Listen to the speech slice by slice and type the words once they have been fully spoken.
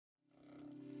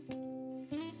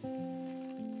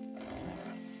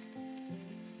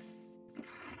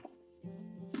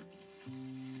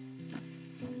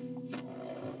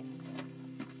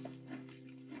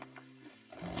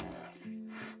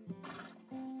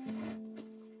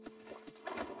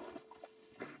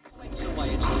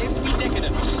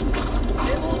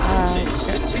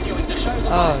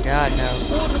Oh god, no.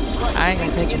 I ain't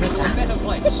gonna catch him this time.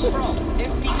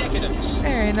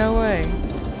 There ain't no way.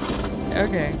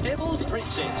 Okay.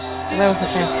 That was a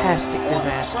fantastic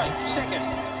disaster.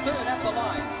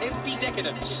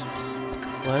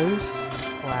 Close?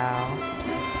 Wow.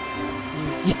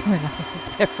 You and I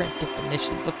have different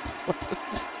definitions of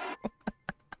close.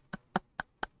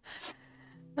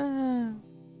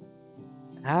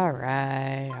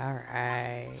 Alright,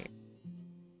 alright.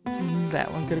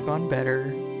 That one could have gone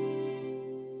better.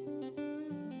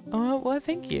 Oh, well,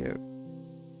 thank you.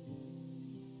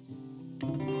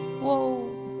 Well,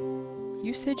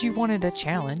 you said you wanted a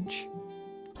challenge.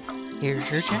 Here's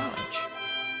your challenge.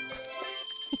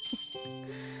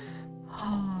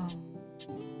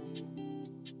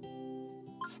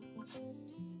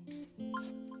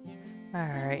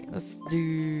 Alright, let's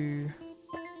do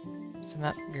some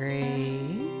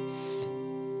upgrades.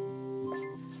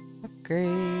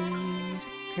 Upgrade,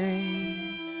 upgrade.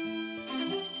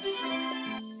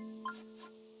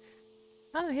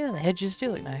 Oh yeah, the hedges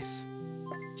do look nice.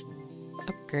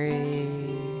 Upgrade.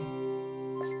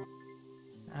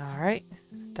 Alright,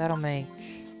 that'll make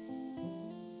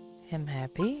him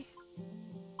happy.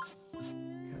 Go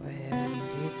ahead and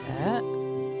do that.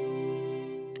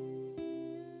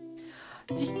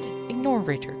 Just ignore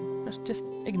Richard. Just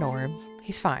ignore him.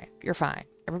 He's fine. You're fine.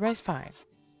 Everybody's fine.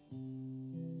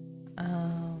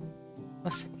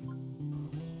 Let's see.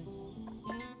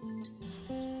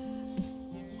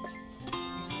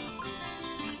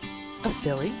 A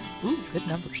filly. Ooh, good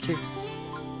numbers too.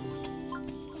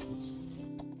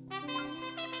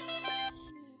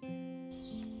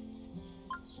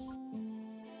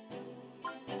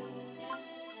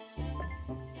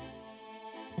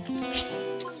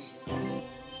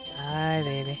 Hi,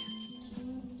 baby.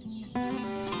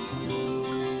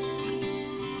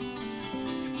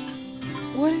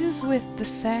 What is with the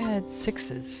sad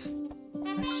sixes?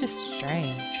 That's just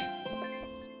strange.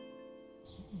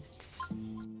 It's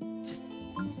just,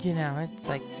 you know, it's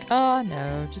like, oh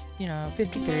no, just, you know,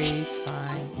 53, it's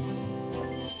fine.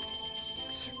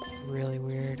 It's really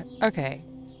weird. Okay.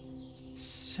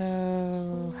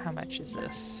 So, how much is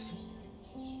this?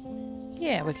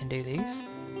 Yeah, we can do these.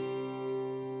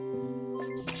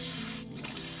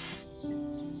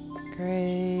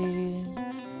 Great.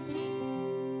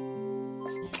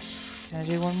 Can I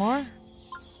do one more?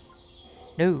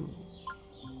 No.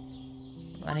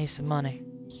 I need some money.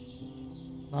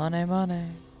 Money, money.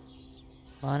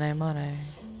 Money, money.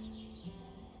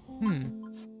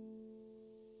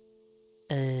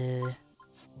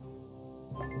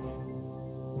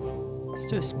 Let's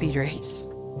do a speed race.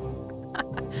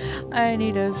 I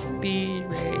need a speed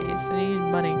race. I need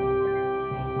money.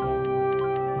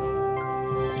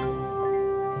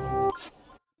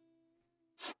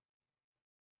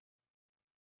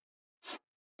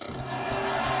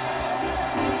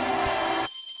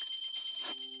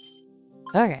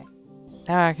 Okay.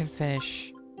 Now I can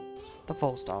finish the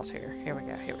full stalls here. Here we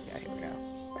go, here we go, here we go.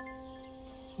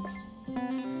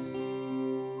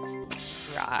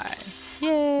 Right.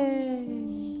 Yay!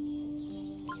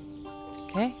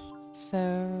 Okay,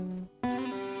 so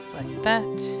it's like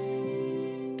that.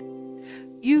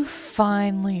 You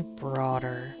finally brought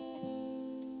her.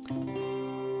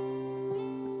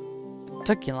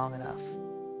 Took you long enough.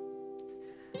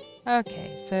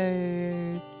 Okay,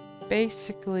 so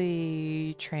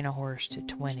basically train a horse to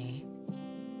 20.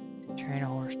 Train a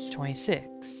horse to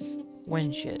 26.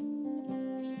 Win shit.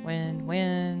 Win,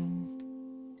 win.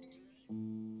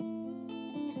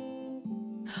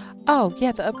 Oh,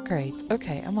 yeah, the upgrades.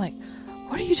 Okay, I'm like,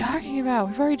 what are you talking about?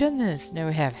 We've already done this. No,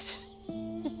 we haven't.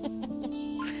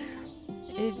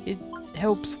 It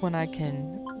helps when I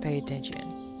can pay attention.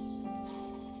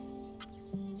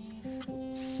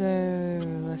 So,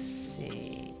 let's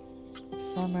see.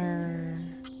 Summer.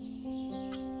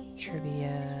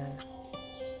 Trivia.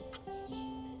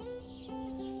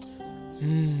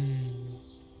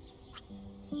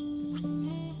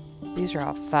 These are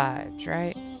all 5s,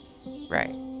 right?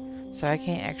 Right. So I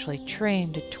can't actually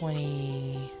train to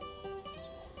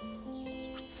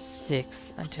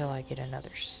 26 until I get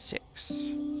another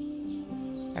 6.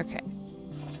 Okay.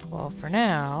 Well, for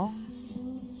now,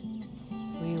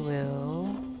 we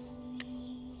will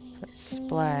put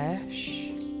Splash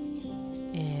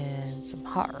in some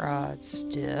hot rod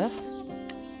stuff.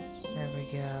 There we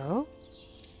go.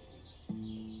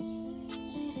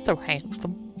 So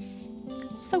handsome.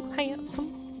 So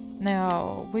handsome.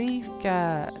 Now, we've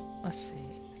got, let's see.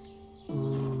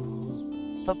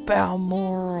 Ooh, the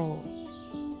Balmoral.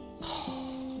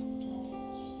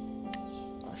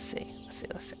 Let's see.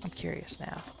 I'm curious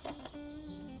now.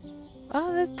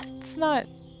 Oh, that's not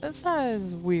That's not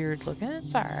as weird looking.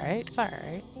 It's alright. It's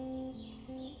alright.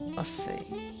 Let's see.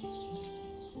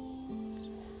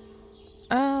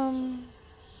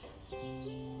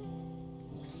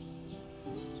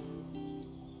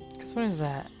 Cause what is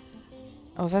that?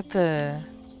 Oh, is that the...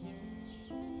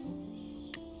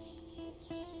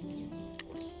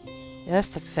 Yeah, that's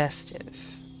the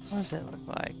festive. What does it look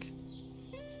like?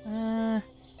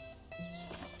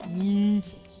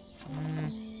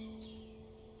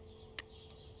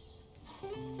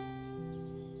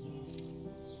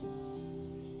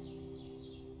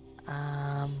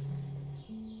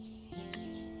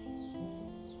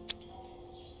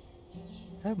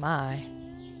 Oh my.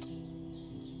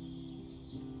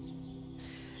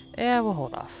 Yeah, we'll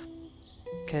hold off.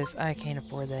 Because I can't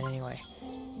afford that anyway.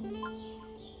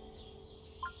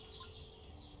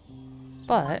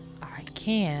 But I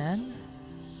can...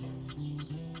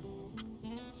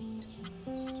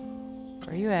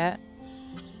 Where are you at?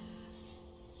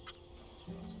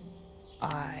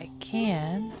 I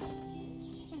can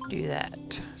do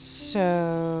that.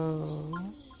 So...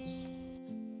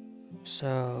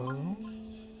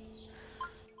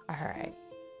 Alright.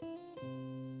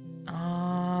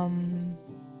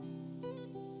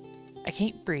 I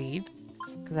can't breed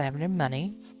because I haven't had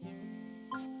money.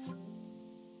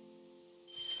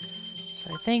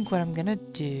 So I think what I'm gonna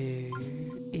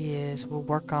do is we'll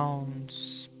work on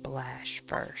Splash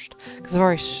first because I've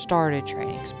already started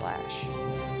training Splash.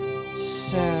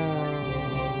 So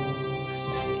let's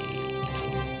see.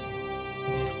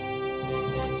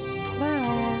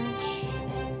 Splash.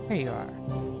 There you are.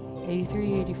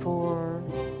 83, 84.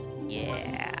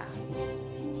 Yeah.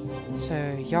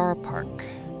 So Yara Park.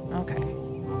 Okay.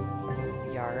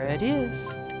 Yara it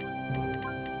is.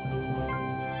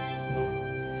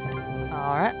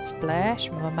 Alright,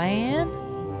 Splash, my man.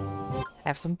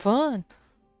 Have some fun.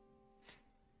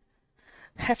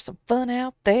 Have some fun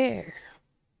out there.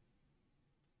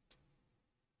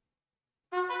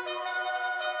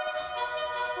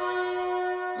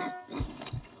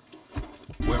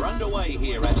 We're underway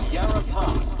here at Yara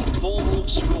Park. Formal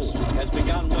score has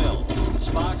begun well.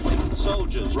 Sparkling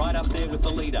Soldiers right up there with the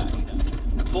leader.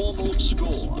 Formal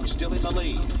score still in the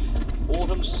lead.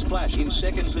 Autumn's Splash in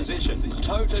second position.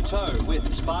 Toe-to-toe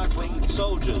with Sparkling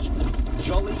Soldiers.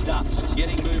 Jolly Dust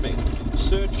getting moving.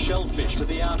 Surge Shellfish to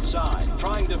the outside.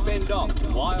 Trying to fend off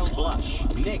Wild Blush.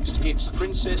 Next, it's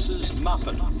Princess's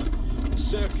Muffin.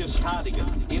 Circus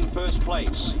Hardigan in first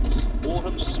place.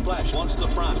 Autumn's Splash wants the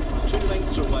front. 2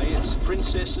 lengths away, it's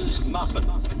Princess's Muffin.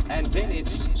 And then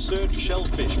it's Surge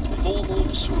Shellfish. Formal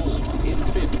score in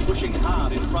fifth, pushing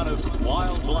hard in front of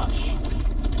Wild Blush.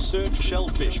 Surge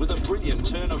Shellfish with a brilliant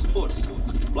turn of foot.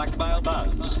 Blackmail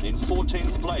Buzz in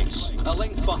 14th place. A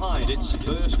length behind, it's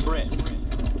Burst Breath.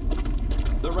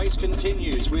 The race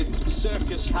continues with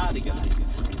Circus Hardigan.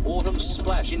 Autumn's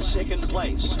Splash in second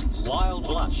place. Wild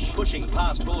Blush pushing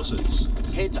past horses.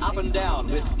 Heads up and down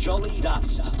with Jolly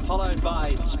Dust. Followed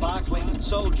by Sparkling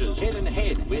Soldiers. Head and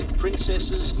head with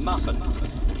Princess's Muffin.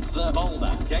 The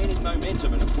Boulder gaining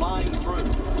momentum and flying through.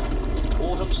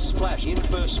 Autumn's Splash in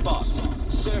first spot.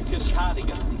 Circus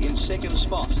Hardigan in second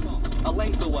spot. A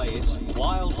length away, it's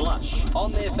Wild Blush.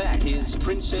 On their back is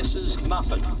Princess's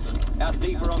Muffin. Out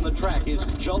deeper on the track is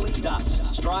Jolly Dust.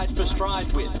 Stride for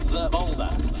stride with the Boulder.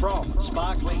 From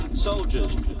Sparkling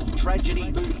Soldiers.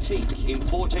 Tragedy Boutique in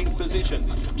 14th position.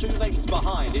 2 lengths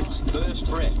behind, it's Burst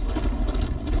Breath.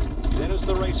 Then as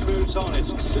the race moves on,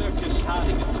 it's Circus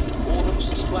Hardigan.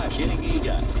 Autumn's Splash getting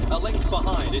eager. A length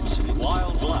behind, it's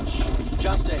Wild Blush.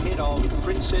 Just ahead of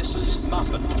Princess's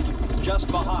Muffin. Just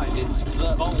behind, it's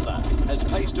the Boulder. Has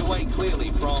paced away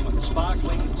clearly from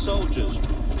Sparkling Soldiers.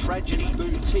 Tragedy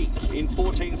Boutique in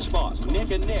 14th spot.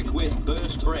 Neck and neck with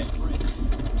Burst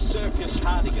Breath. Circus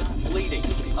Hardigan leading.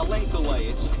 A length away,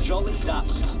 it's Jolly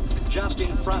Dust. Just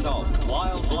in front of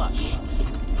Wild Blush.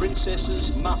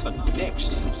 Princess's Muffin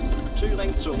next. 2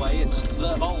 lengths away, it's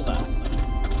the Boulder.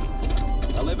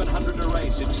 1100 to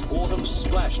race, it's Autumn's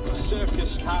Splash.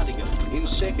 Circus Hardigan in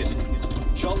second.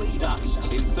 Jolly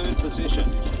Dust in third position.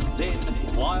 Then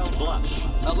Wild Blush.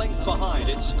 A length behind,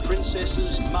 it's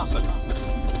Princess's Muffin.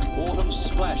 Autumn's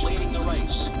Splash leading the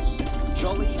race.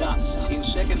 Jolly Dust in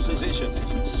second position.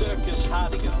 Circus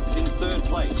Hardigan in third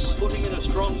place. Putting in a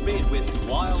strong bid with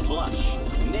Wild Blush.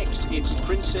 Next, it's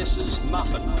Princess's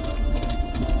Muffin.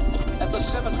 At the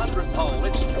 700 pole,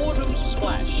 it's Autumn's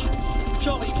Splash.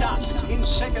 Jolly Dust in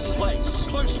second place.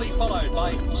 Closely followed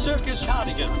by Circus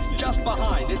Hardigan. Just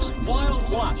behind, it's Wild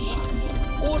Blush.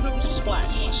 Autumn's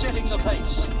Splash setting the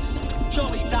pace.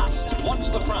 Jolly Dust wants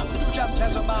the front, just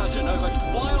has a margin over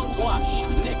Wild Blush.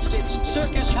 Next it's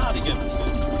Circus Hardigan.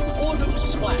 Autumn's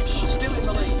Splash still in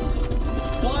the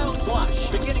lead. Wild Flush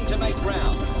beginning to make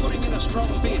ground, putting in a strong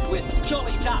bid with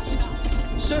Jolly Dust.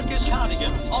 Circus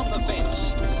Cardigan on the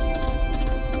fence.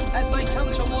 As they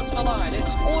come towards the line,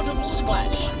 it's Autumn's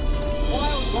Splash.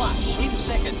 Wild Flush in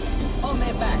second. On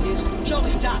their back is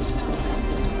Jolly Dust.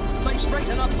 They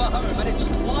straighten up for home, and it's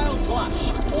Wild Flush.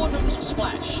 Autumn's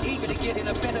Splash, eager to get in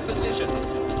a better position.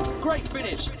 Great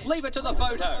finish. Leave it to the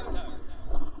photo.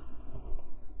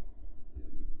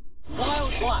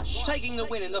 Wild Flush taking the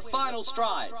win in the final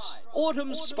strides.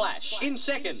 Autumn's Splash in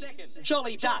second.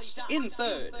 Jolly Dust in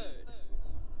third.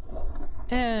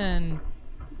 And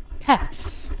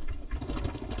pass.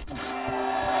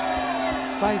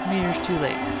 5 meters too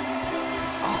late.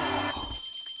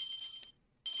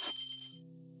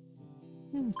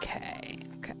 Okay.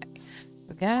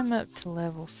 We got him up to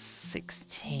level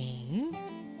 16.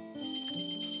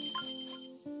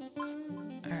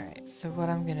 Alright, so what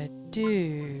I'm gonna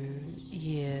do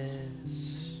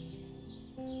is...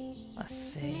 Let's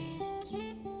see.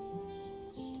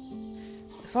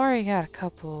 I've already got a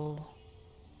couple...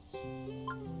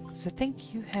 So I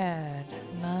think you had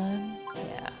none?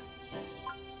 Yeah.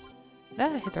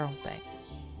 That hit the wrong thing.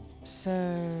 So,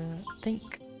 I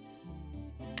think...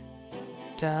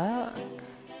 Duck?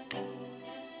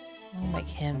 I'll make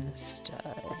him the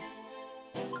stud.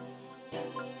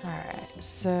 Alright,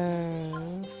 so...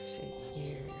 Let's see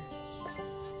here.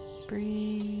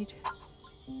 Breed.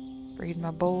 Breed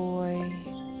my boy.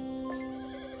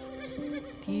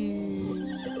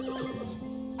 You...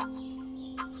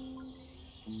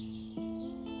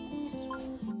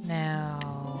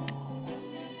 Now...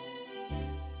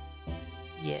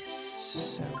 Yes,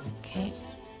 so we can't...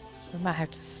 We might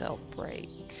have to sell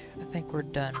break. I think we're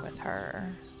done with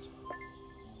her.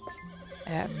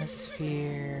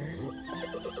 Atmosphere...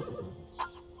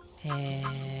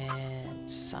 And...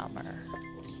 Summer.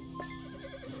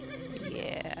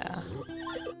 Yeah.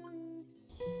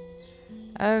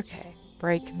 Okay,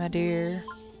 break, my dear.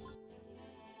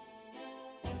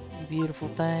 You beautiful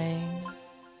thing.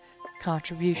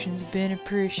 Contributions have been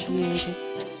appreciated.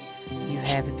 You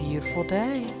have a beautiful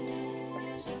day.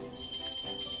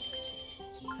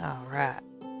 Alright.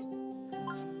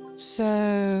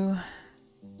 So,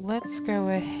 let's go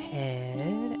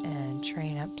ahead and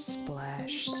train up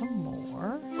Splash some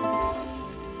more.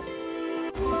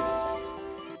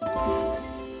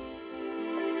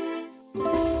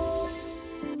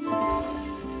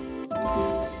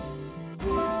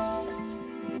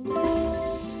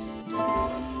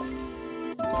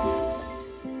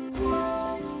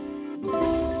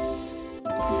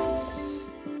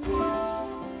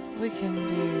 We can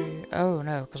do... Oh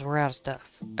no, because we're out of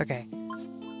stuff. Okay.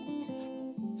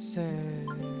 So...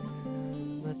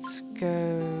 Let's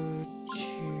go to...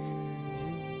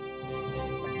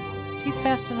 Is he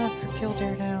fast enough for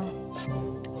Kildare now?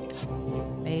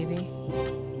 Maybe.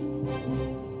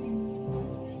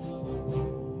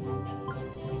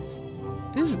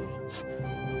 Ooh.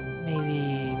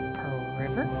 Maybe Pearl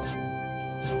River?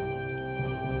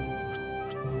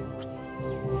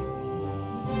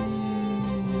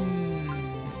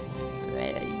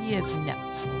 No.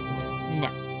 No.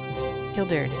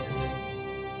 Kildare it is.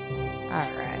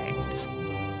 Alright.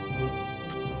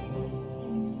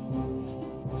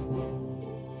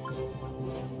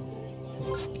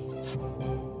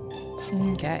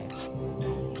 Okay.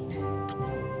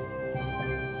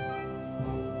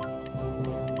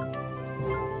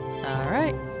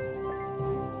 Alright.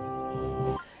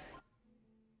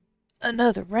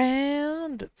 Another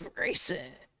round of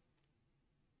racing.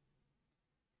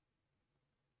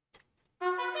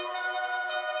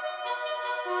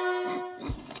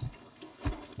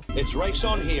 It's race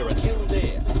on here at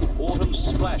Kildare. Autumn's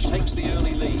Splash takes the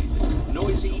early lead.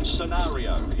 Noisy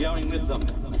Scenario going with them.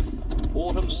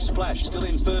 Autumn's Splash still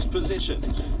in first position.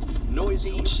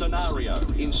 Noisy Scenario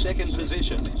in second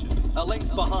position. A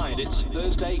length behind, it's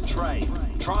Thursday Trade.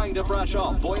 Trying to brush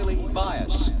off Boiling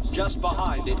Bias. Just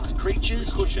behind, it's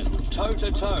Creatures Cushion.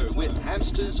 Toe-to-toe with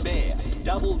Hamster's Bear.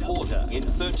 Double Porter in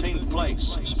 13th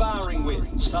place. Sparring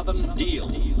with Southern Deal.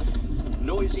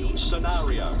 Noisy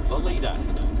Scenario, the leader.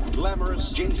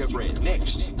 Glamorous Gingerbread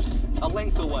next. A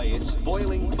length away, it's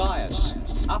Boiling Bias.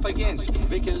 Up against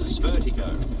Vickers Vertigo.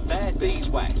 Bad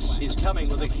Beeswax is coming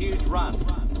with a huge run.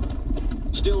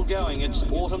 Still going, it's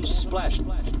Autumn's Splash.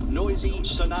 Noisy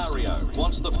Scenario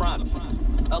wants the front.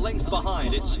 A length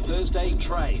behind, it's Thursday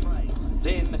Trade.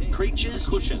 Then Creatures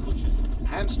Cushion.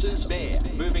 Hamster's Bear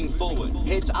moving forward.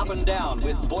 Heads up and down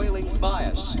with Boiling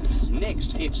Bias.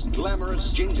 Next, it's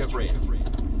Glamorous Gingerbread.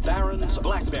 Baron's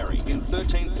Blackberry in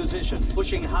 13th position,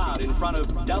 pushing hard in front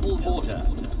of Double Porter.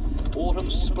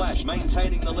 Autumn's Splash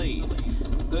maintaining the lead.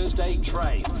 Thursday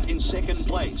Train in second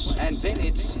place. And then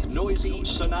it's Noisy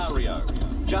Scenario.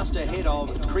 Just ahead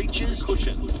of Creature's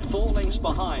Cushion. 4 lengths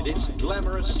behind, it's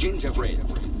Glamorous Gingerbread.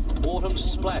 Autumn's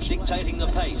Splash dictating the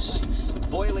pace.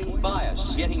 Boiling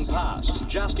Bias getting past.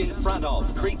 Just in front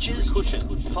of Creature's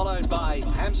Cushion. Followed by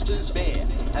Hamster's Fair.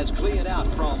 Has cleared out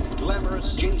from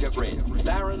Glamorous Gingerbread.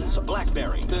 Baron's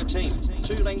Blackberry 13th.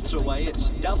 2 lengths away, it's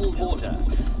Double Water.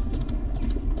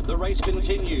 The race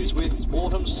continues with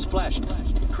Autumn's Splash.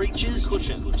 Creature's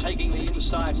Cushion taking the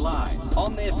inside line.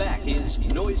 On their back is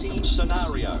Noisy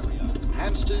Scenario.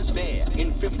 Hamster's Fair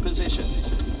in 5th position.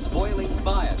 Boiling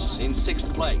Bias in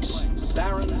 6th place.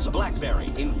 Baron's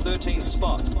Blackberry in 13th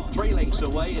spot. 3 lengths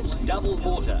away, it's Double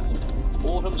Water.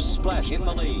 Autumn's Splash in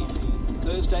the lead.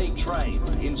 Thursday Train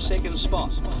in 2nd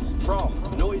spot. From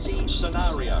Noisy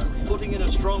Scenario, putting in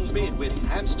a strong bid with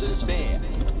Hamster's Fair.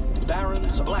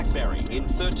 Baron's Blackberry in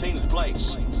 13th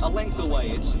place. A length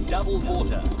away, it's Double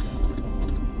Water.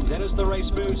 Then as the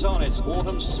race moves on, it's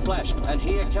Autumn's Splash. And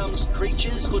here comes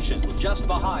Creature's Cushion. Just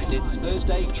behind, it's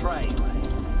Thursday Train.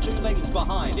 2 lengths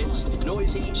behind, it's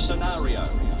Noisy Scenario.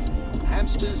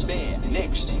 Hamster's Fair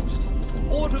next.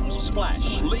 Autumn's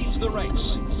Splash leads the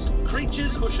race.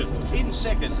 Creature's Cushion in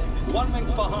second. 1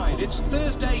 length behind, it's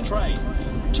Thursday Train.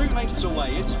 2 lengths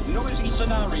away, it's Noisy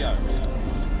Scenario.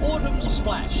 Autumn's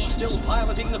Splash still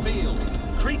piloting the field.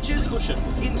 Creature's Cushion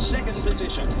in 2nd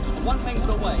position. 1 length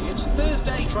away, it's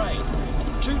Thursday Train.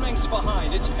 2 lengths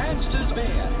behind, it's Hamster's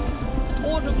Fair.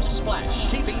 Autumn's Splash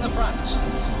keeping the front.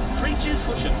 Creature's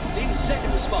Cushion in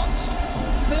 2nd spot.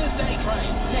 Thursday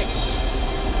Train next.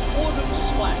 Autumn's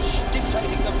Splash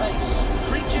dictating the pace.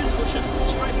 Creature's Cushion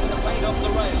scraping the paint off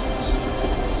the rails.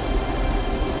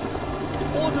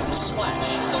 Autumn's Splash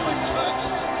selects first.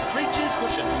 Creature's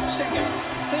Cushion second.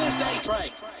 Thursday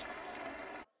Train.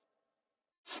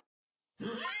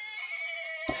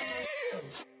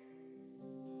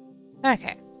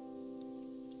 Okay.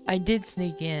 I did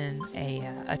sneak in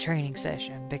a training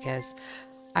session because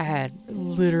I had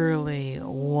literally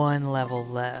 1 level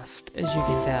left, as you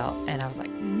can tell, and I was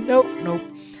like, nope,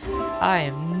 I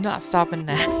am not stopping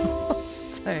now.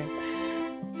 So I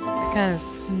kind of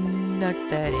snuck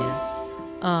that in.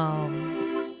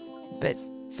 But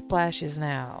Splash is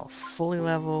now fully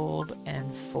leveled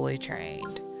and fully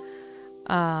trained.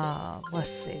 Let's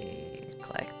see,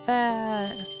 collect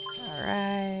that. All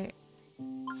right.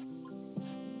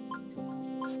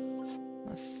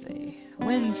 Let's see.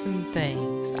 Win some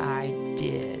things. I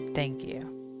did. Thank you.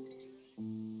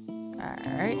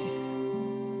 Alright.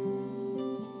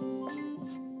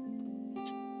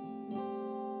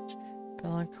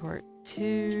 Bellin Court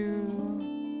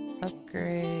 2.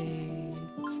 Upgrade.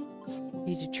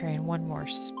 Need to train 1 more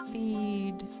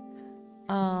speed.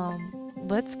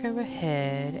 Let's go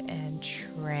ahead and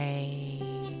train.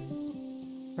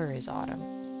 Where is Autumn?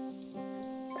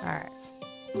 Alright.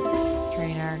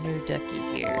 Train our new ducky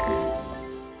here.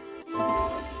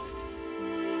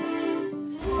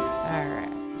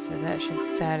 Alright, so that should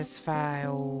satisfy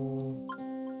old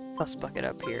Fuss Bucket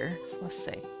up here. Let's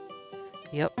see.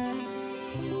 Yep.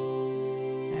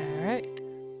 Alright.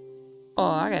 Oh,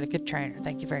 I got a good trainer.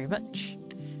 Thank you very much.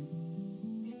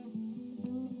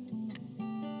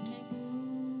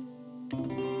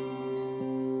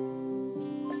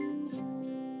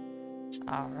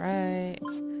 Alright.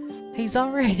 He's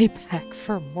already back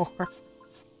for more.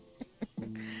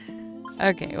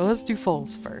 Okay, well, let's do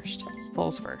foals first.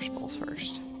 Foals first.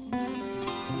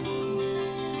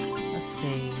 Let's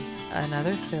see.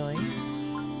 Another filly.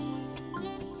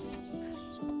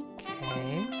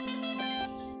 Okay.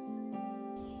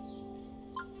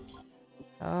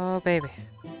 Oh, baby.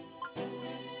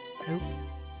 Nope.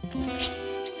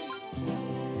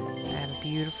 Have a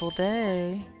beautiful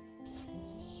day.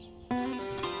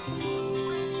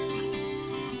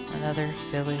 Another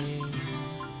filly.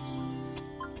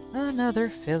 Another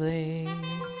filly.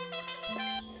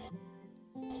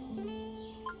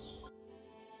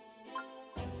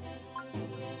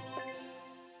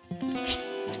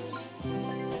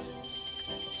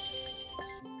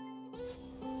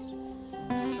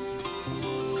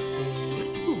 Let's see.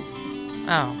 Ooh.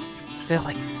 Oh, it's a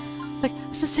filly. Look,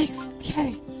 it's a 6.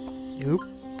 Yay. Nope.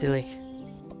 Filly.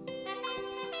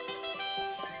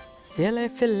 Filly.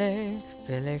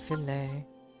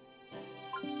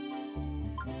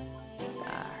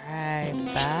 Alright,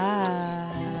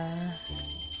 bye.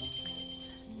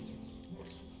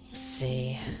 Let's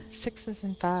see. 6s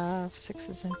and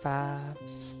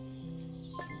 5s.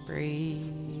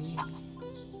 Breathe.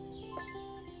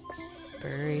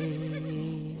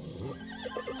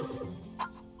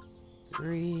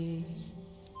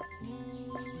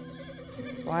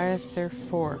 Why is there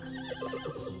 4?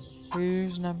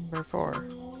 Who's number 4?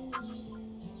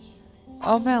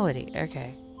 Oh, Melody.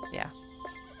 Okay. Yeah.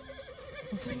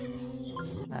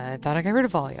 I thought I got rid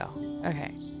of all y'all.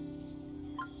 Okay.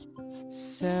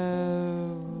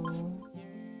 So...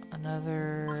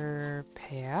 another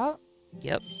payout?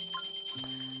 Yep.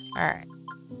 Alright.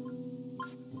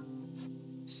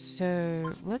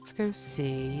 So, let's go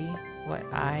see what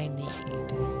I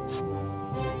need.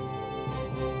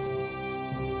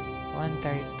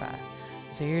 135.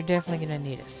 So you're definitely gonna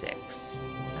need a 6.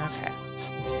 Okay.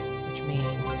 Which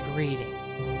means breeding.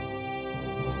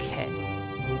 Okay.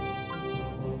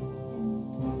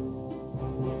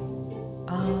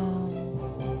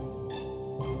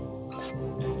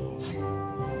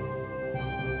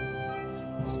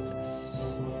 What's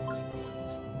this?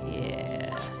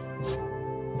 Yeah.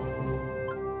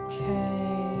 Okay.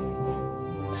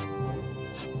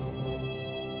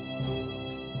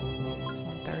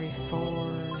 134s.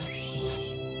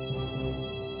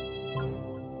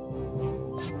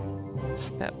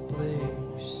 Got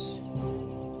blues.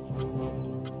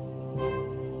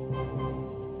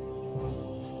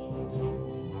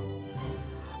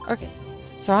 Okay,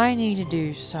 so I need to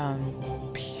do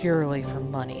some purely for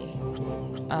money.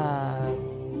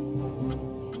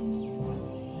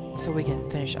 So we can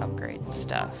finish upgrading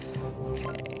stuff.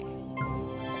 Okay.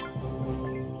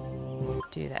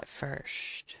 Do that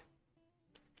first.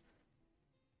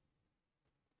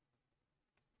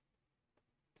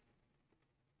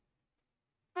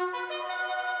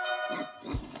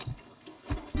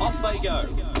 Off they go.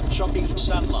 Shocking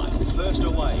sunlight, first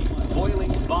away. Boiling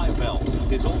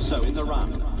Bipel is also in the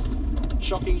run.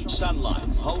 Shocking sunlight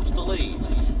holds the lead.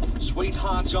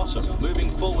 Sweetheart Gossip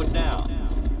moving forward now.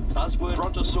 Buzzword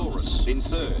Brontosaurus in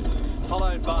third,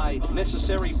 followed by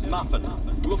Necessary Muffin,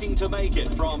 looking to make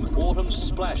it from Autumn's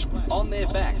Splash. On their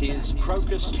back is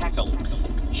Crocus Cackle.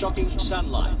 Shocking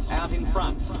sunlight out in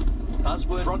front.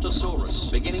 Buzzword Brontosaurus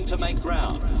beginning to make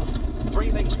ground.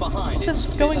 3 lengths behind. This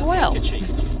is going well.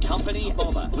 Company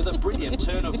Bomber with a brilliant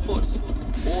turn of foot.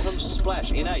 Autumn's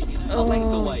Splash in 8th. A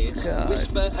length away, it's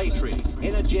Whisper Patriot.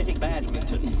 Energetic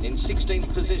Badminton in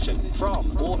 16th position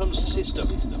from Autumn's System.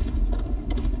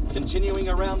 Continuing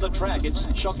around the track, it's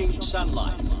Shocking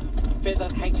Sunlight. Feather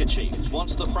Handkerchief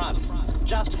wants the front.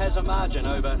 Just has a margin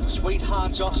over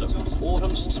Sweetheart Gossip.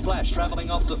 Autumn's Splash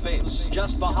travelling off the fence.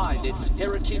 Just behind, it's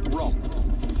Heretic Romp.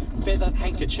 Feather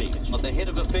Handkerchief at the head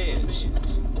of affairs.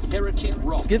 Heretic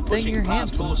Romp Good thing pushing you're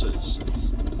past handsome. horses.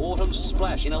 Autumn's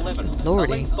Splash in 11th.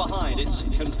 Lordy. A length behind, it's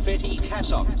Confetti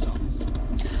Cassock.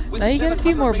 Now you got a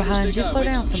few more behind you. Slow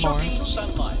down some more.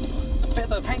 Sunlight.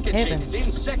 Feather Handkerchief Heavens.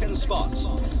 in 2nd spot.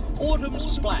 Autumn's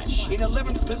Splash in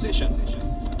 11th position.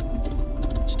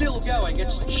 Still going,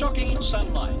 it's Shocking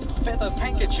Sunlight. Feather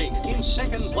Handkerchief in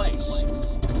 2nd place.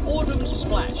 Autumn's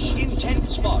Splash in 10th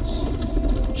spot.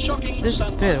 Shocking This is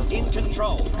Sunlight beautiful. in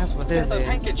control. That's what this Feather is.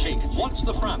 Handkerchief wants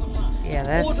the front. Yeah,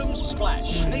 that's... Autumn's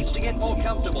Splash needs to get more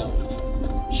comfortable.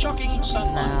 Shocking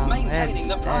Sunlight No, maintaining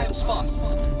the prime that's- spot.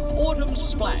 Autumn's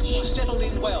Splash settled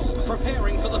in well,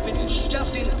 preparing for the finish.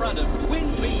 Just in front of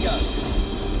Wind Bingo.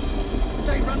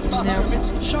 They run for No. home,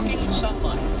 it's Shocking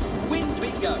Sunlight. Wind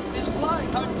Bingo is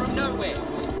flying home from nowhere.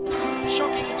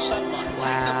 Shocking Sunlight takes a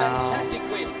Wow. fantastic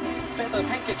win. Feather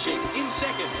Handkerchief in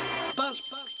 2nd.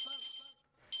 Buzz.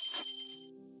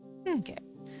 Okay,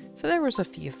 so there was a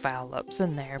few foul ups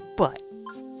in there, but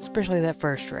especially that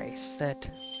first race, that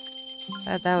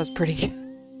was pretty good.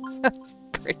 That was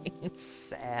pretty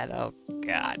sad. Oh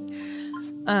God.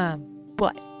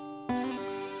 But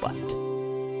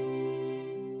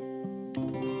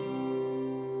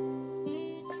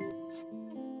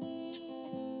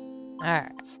all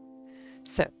right.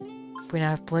 So we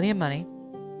now have plenty of money.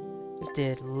 Just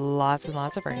did lots and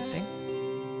lots of racing.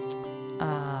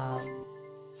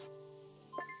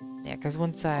 Yeah, because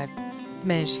once I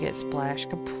managed to get Splash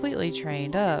completely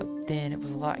trained up, then it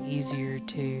was a lot easier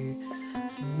to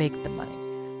make the money,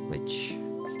 which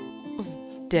was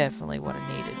definitely what I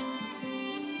needed.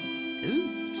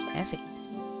 Ooh, snazzy.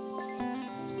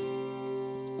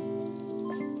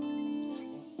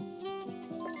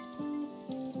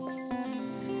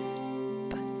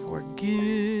 But we're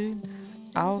good.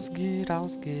 All's good,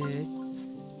 all's good.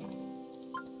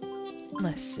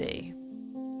 Let's see.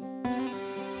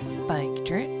 Thank you,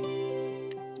 Trent.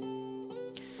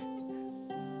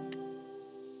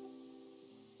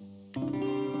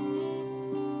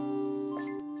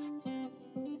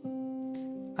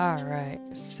 Alright,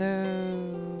 so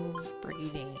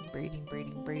breeding.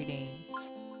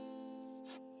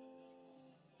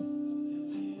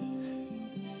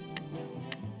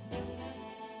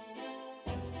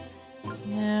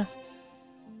 Nah.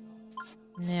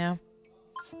 Yeah.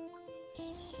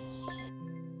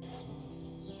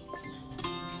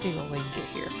 Let's see what we can get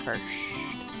here first.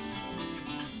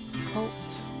 Colt.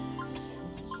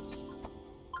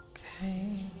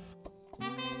 Okay.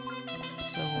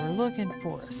 So we're looking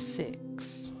for a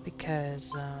 6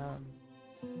 because,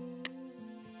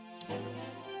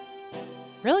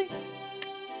 really?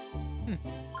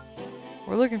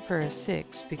 We're looking for a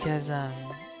 6 because,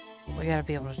 we gotta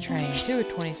be able to train to a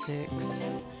 26.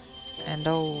 And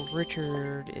old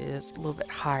Richard is a little bit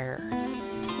higher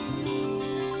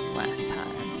than last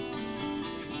time.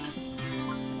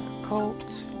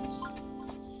 Colt.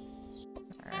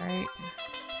 Alright.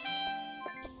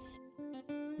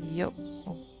 Yep.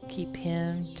 We'll keep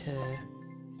him to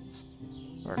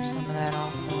work some of that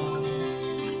off of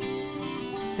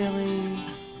Philly.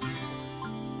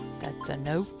 That's a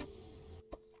nope.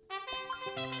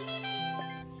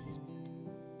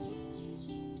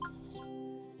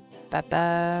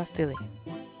 Bye-bye, Philly.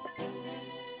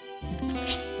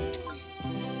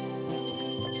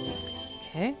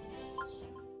 Okay.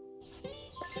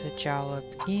 Set y'all up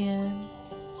again.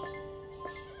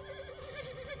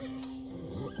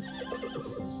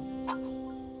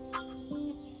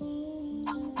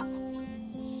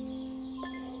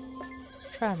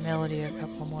 Try Melody a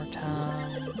couple more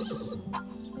times.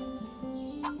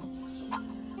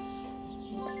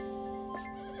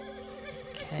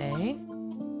 Okay.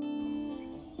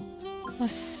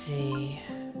 Let's see.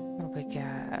 What do we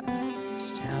got?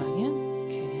 Stallion.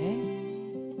 Okay.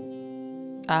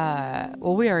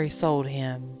 Well, we already sold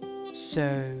him,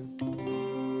 so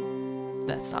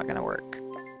that's not gonna work.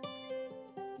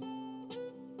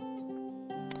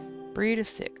 Breed a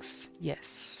 6.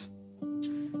 Yes.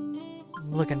 I'm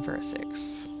looking for a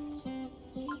 6.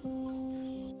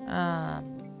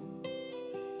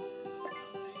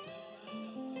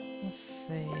 Let's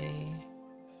see.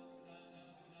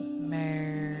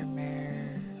 Mare.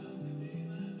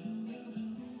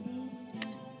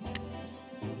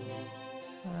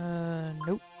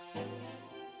 Nope.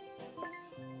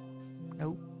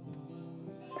 Nope.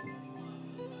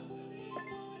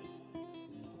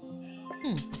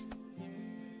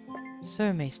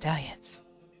 So many stallions.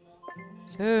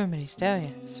 So many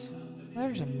stallions.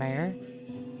 There's a mare.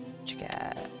 What you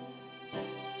got?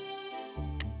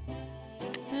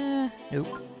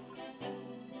 Nope.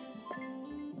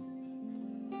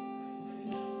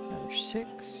 Another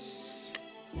 6.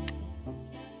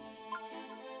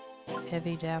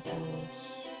 Heavy dapples.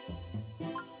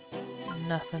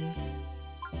 Nothing.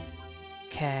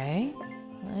 Okay.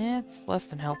 That's less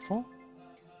than helpful.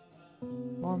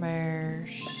 More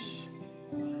mares.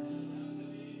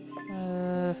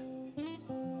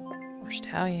 More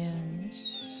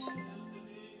stallions.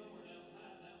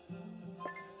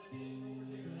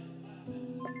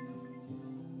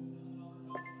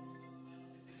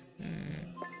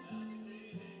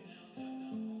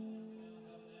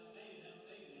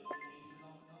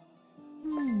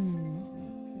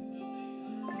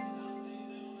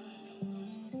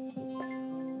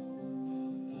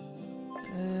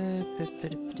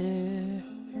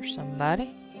 There's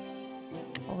somebody.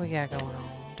 What we got going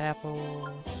on?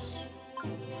 Dapples.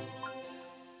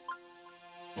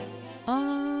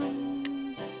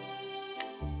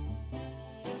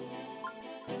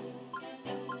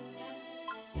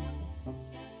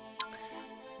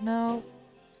 No.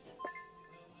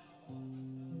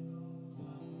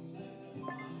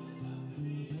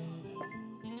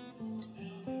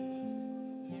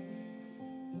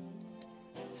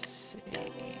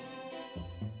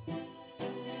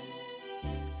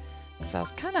 Because I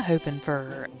was kind of hoping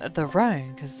for the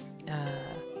roan, because I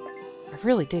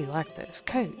really do like those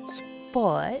coats,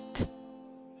 but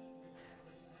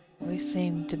we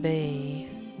seem to be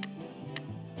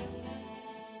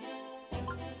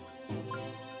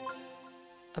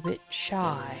a bit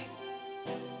shy.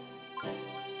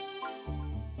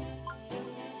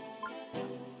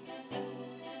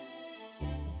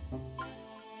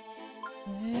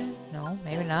 No,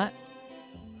 maybe not.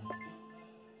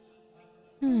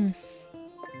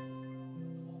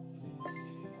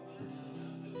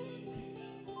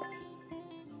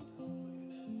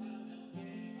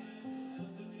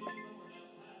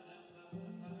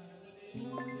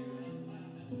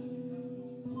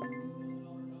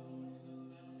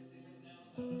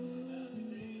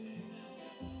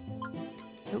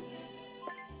 Nope.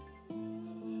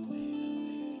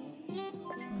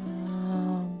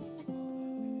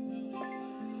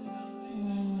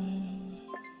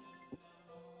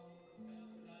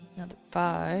 Another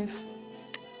 5.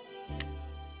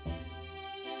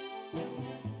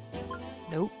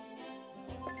 Nope.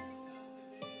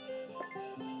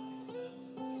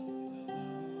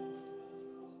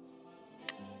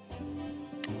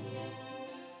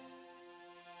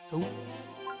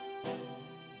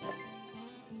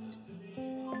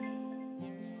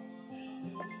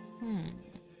 Because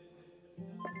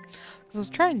I was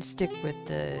trying to stick with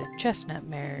the chestnut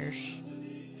mares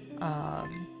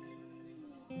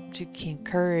to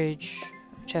encourage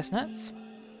chestnuts.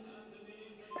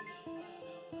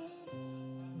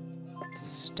 It's a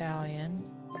stallion.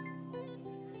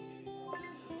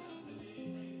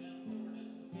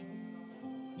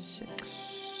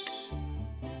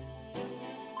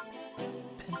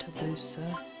 Pinto.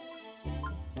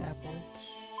 Dabbles.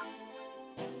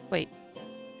 Wait.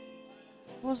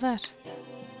 What was that?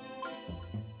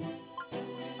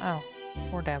 Oh,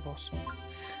 more dabbles.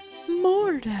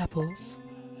 More dabbles!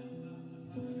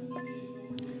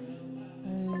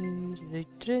 A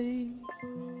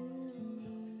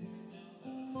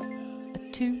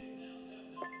 2.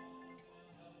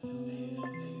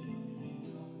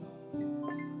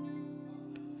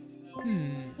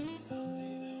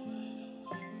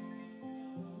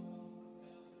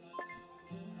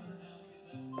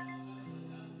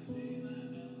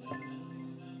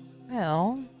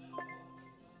 Well,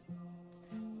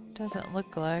 doesn't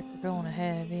look like we're going to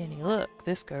have any luck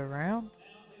this go around.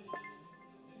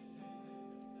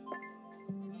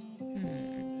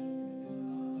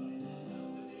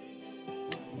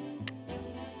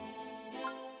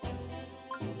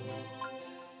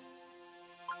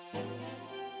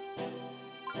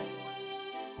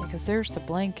 Because there's the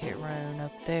blanket roan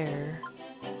up there.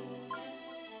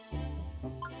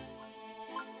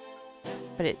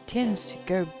 But it tends to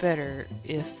go better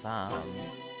if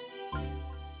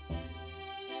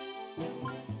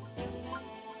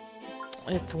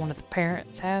one of the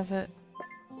parents has it.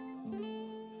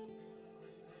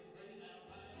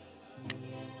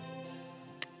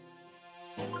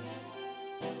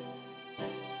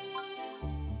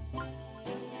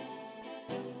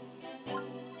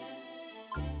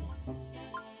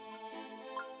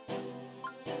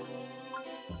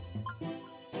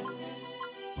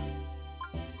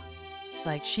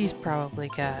 Like, she's probably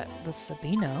got the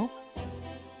Sabino.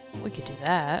 We could do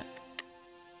that.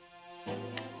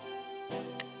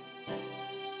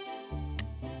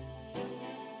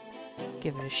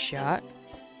 Give it a shot.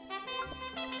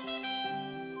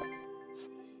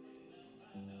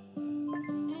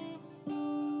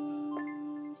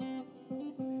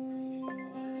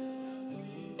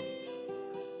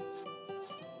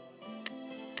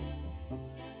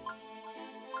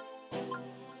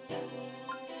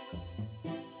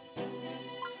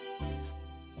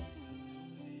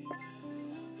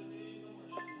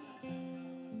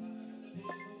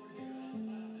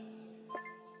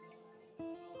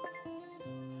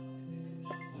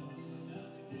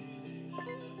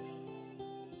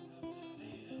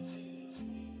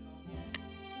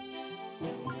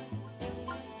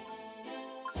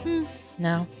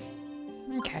 No.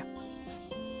 Okay.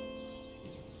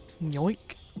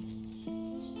 Yoink.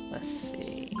 Let's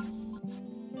see.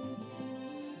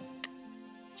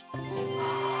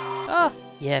 Oh,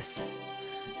 yes.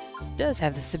 It does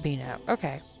have the Sabino.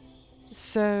 Okay.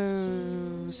 So.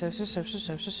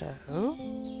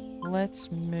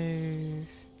 Let's move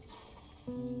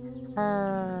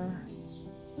her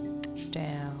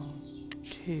down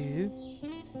 2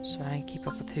 so I can keep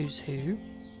up with who's who.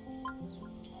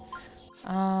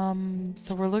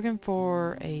 So we're looking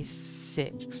for a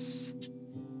 6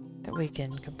 that we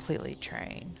can completely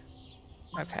train.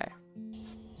 Okay.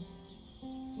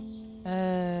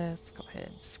 Let's go ahead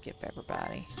and skip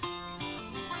everybody.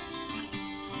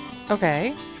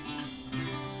 Okay.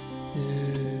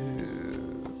 Ooh.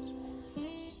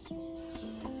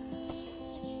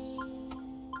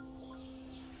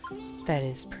 That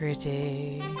is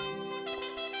pretty.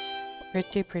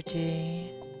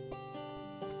 Pretty.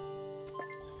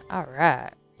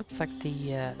 Alright. Looks like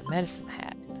the medicine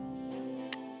hat.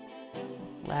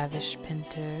 Lavish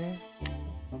pinto.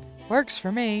 Works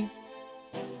for me.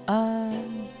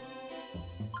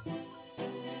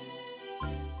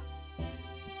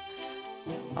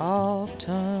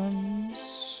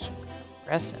 Autumn's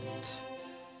Crescent.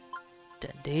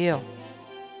 Done deal.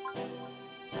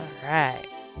 Alright.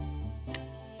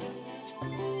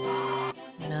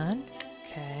 None?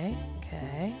 Okay.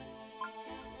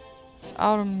 So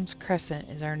Autumn's Crescent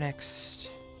is our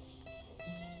next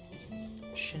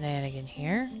shenanigan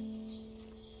here.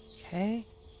 Okay.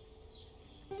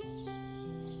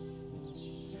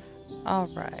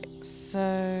 Alright,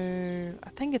 so I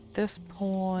think at this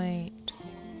point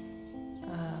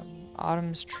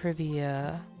Autumn's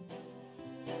Trivia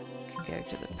can go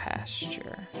to the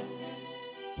pasture.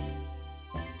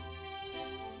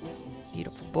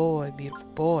 Beautiful boy.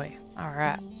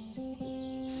 Alright.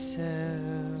 So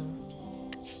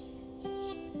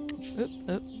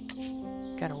oop.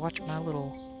 Gotta watch my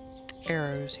little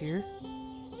arrows here.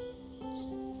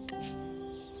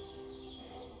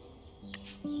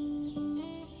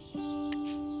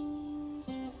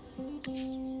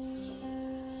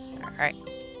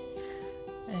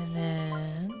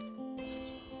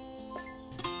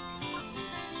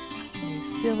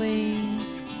 feeling.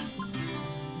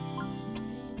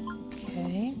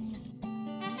 Okay.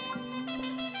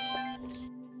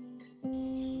 I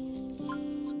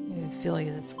have a feeling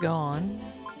it's gone.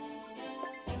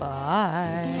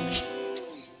 Bye.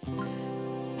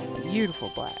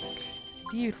 Beautiful black.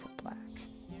 Beautiful black.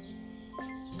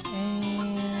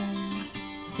 And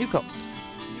new coat.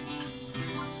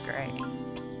 Great.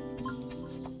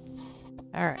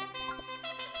 Alright.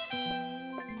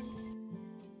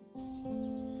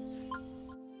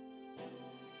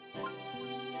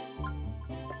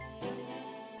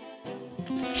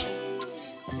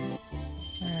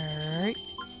 Alright.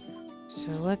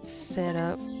 So let's set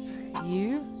up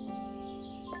you.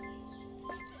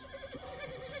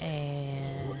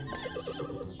 And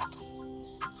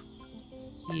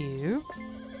you.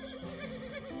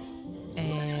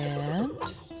 And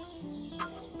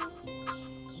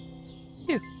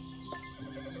you.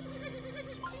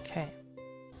 Okay.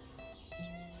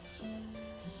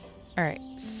 Alright,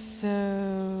 so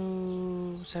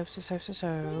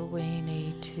we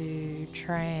need to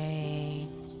train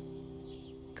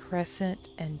Crescent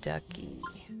and Ducky.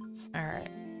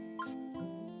 Alright.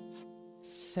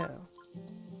 So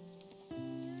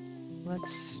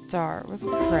let's start with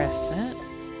Crescent.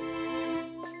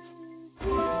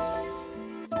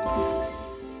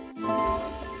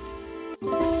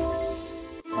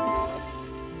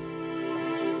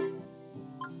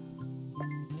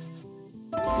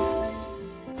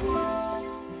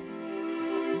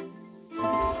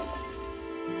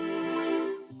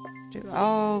 Do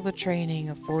all the training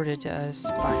afforded to us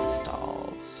by the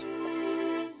stalls.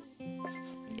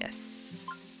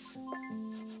 Yes.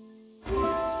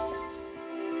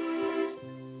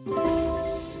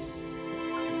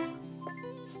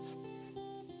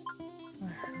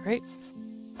 Alright.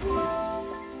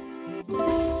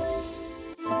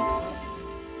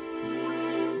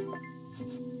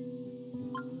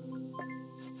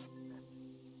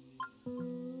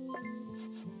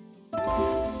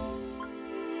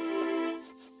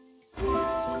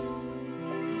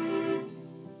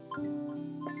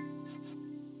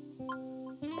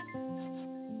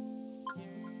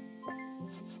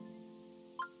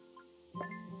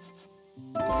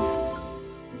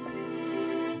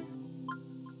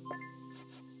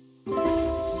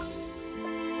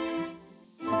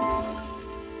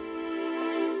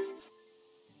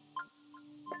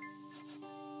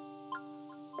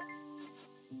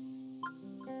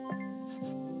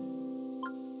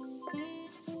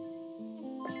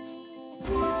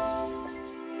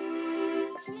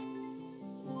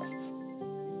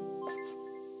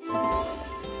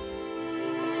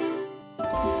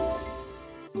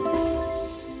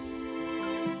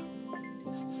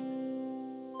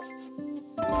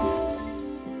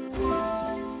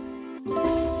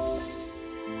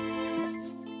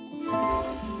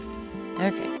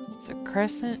 Okay, so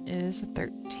Crescent is a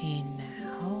 13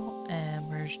 now, and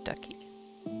where's Ducky?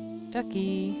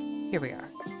 Ducky, here we are.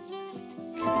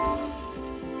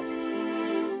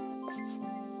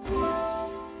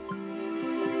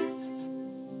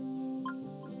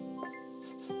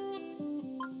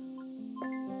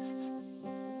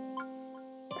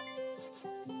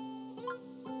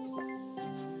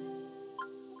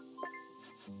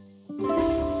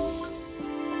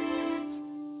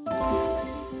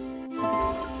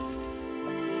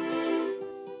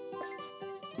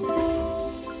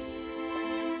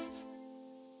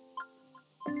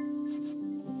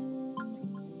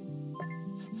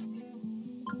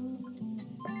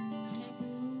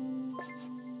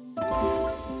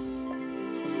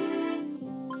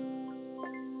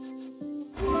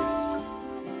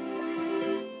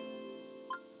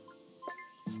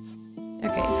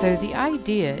 Okay, so the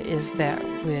idea is that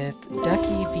with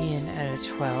Ducky being at a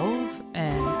 12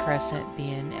 and Crescent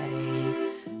being at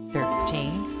a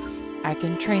 13, I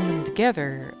can train them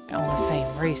together on the same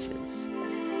races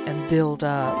and build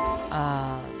up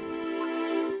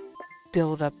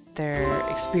their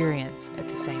experience at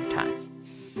the same time.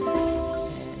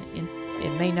 And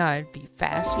it may not be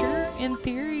faster in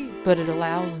theory, but it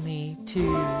allows me to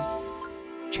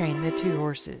train the two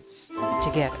horses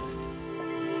together.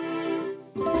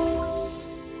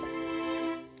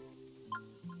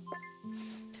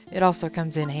 It also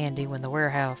comes in handy when the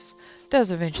warehouse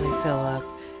does eventually fill up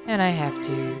and I have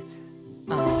to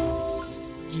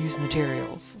use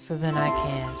materials. So then I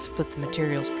can split the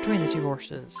materials between the two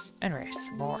horses and race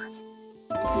some more.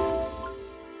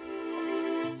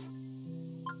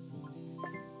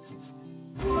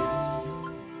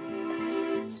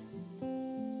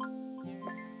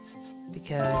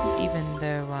 Because even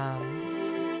though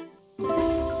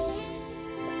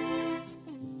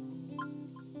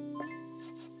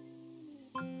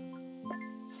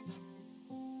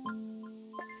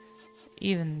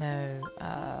even though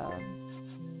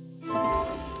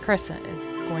Crescent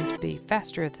is going to be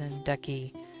faster than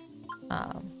Ducky,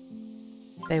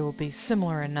 they will be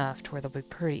similar enough to where they'll be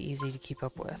pretty easy to keep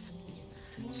up with.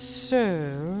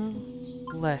 So,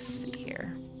 let's see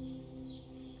here.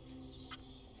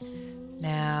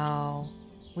 Now,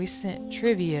 we sent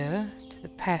Trivia to the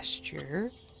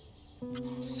pasture,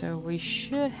 so we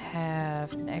should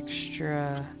have an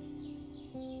extra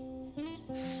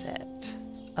set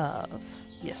of...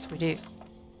 Yes, we do.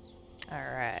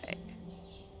 Alright.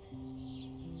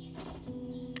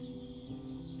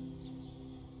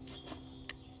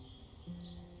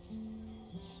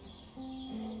 I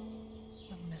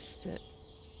missed it.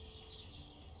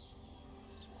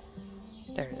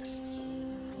 There it is.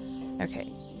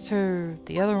 Okay, so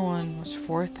the other one was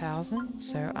 4,000,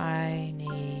 so I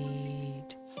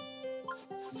need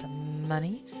some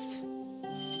monies.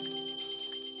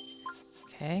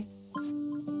 Okay.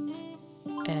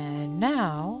 And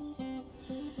now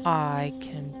I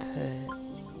can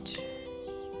put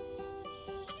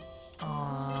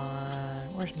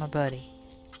on... Where's my buddy?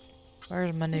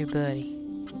 Where's my new buddy?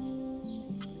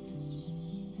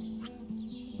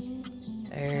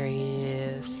 There he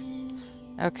is.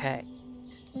 Okay,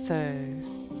 so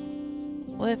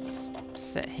let's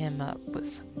set him up with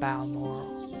some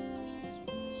Balmoral.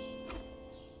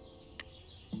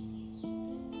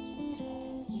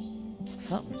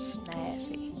 Something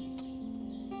snazzy.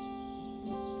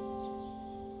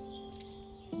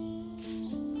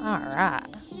 Alright.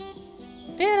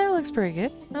 Yeah, that looks pretty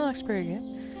good. That looks pretty good.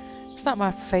 It's not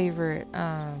my favorite,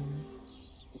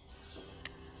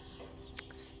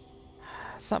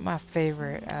 it's not my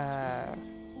favorite,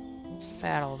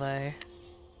 saddle though.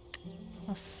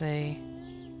 Let's see.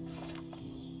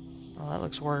 Oh, that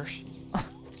looks worse.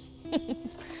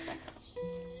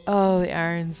 Oh, the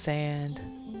iron sand.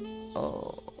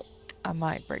 Oh, I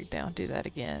might break down, do that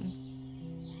again.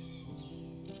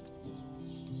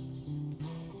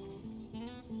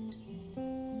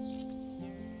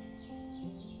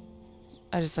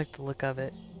 I just like the look of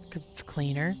it, because it's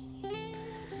cleaner.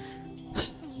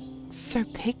 So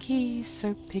picky,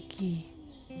 so picky.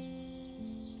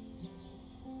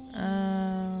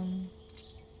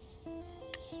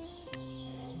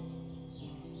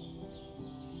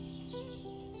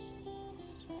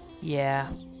 Yeah.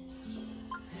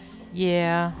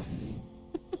 Yeah.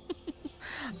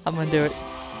 I'm gonna do it.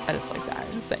 I just like the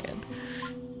iron sand.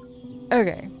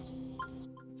 Okay.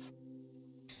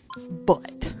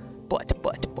 But.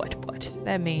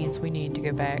 That means we need to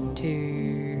go back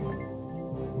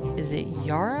to... Is it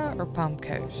Yara or Palm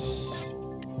Coast?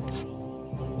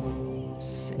 Let's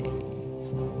see.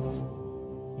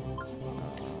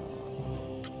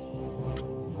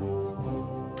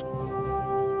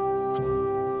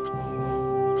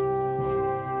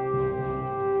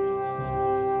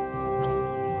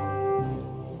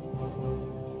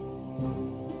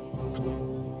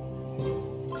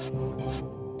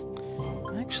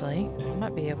 Actually, I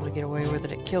might be able to get away with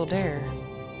it at Kildare.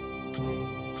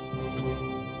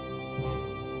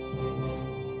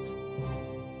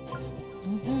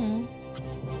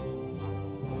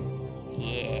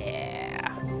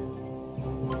 Yeah.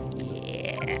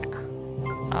 Yeah.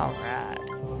 Alright.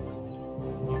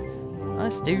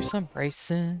 Let's do some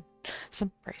racing.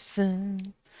 Some racing.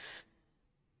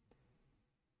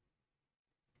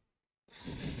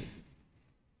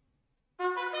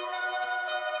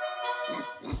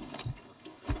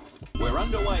 We're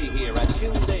underway here at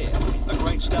Kildare. A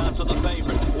great start to the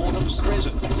favourite, Autumn's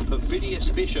Crescent. Perfidious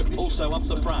Bishop also up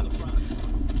the front.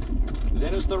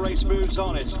 Then as the race moves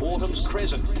on, it's Autumn's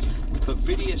Crescent.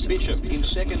 Perfidious Bishop in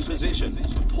second position.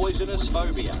 Poisonous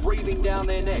Phobia breathing down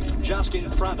their neck just in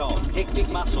front of Hectic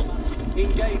Muscle.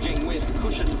 Engaging with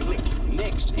Cushion Click.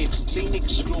 Next, it's Scenic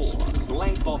Score.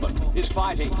 Blank Bobbin is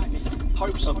fighting.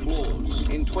 Hope's Applause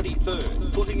in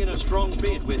 23rd, putting in a strong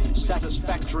bid with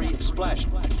Satisfactory Splash.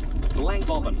 Blank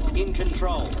Bobbin in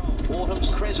control.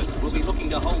 Autumn's Crescent will be looking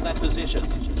to hold that position.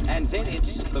 And then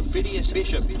it's Perfidious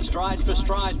Bishop, stride for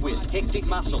stride with Hectic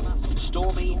Muscle.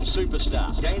 Stormy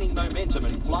Superstar, gaining momentum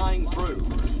and flying through.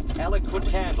 Eloquent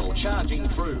Candle charging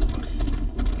through.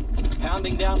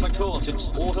 Pounding down the course, it's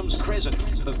Autumn's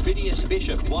Crescent. Perfidious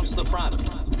Bishop wants the front.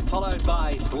 Followed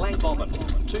by Blank Bobbin.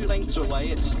 2 lengths away,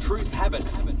 it's Truth Habit.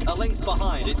 A length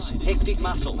behind, it's Hectic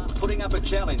Muscle, putting up a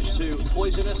challenge to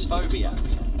Poisonous Phobia.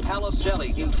 Palace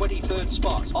Jelly in 23rd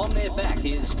spot. On their back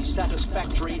is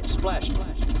Satisfactory Splash.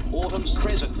 Autumn's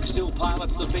Crescent still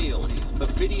pilots the field.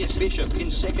 Perfidious Bishop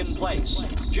in second place.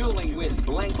 Dueling with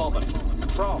Blank Bobbin.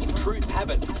 From Truth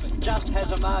Habit just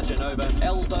has a margin over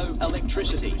Elbow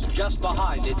Electricity. Just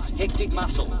behind it's Hectic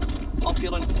Muscle.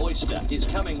 Opulent Oyster is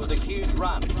coming with a huge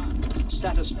run.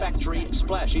 Satisfactory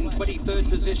Splash in 23rd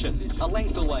position. A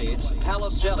length away, it's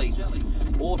Palace Jelly.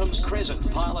 Autumn's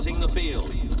Crescent piloting the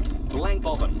field. Blank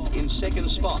Bobbin in 2nd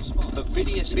spot.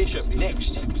 Perfidious Bishop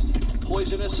next.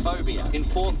 Poisonous Phobia in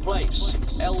 4th place.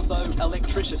 Elbow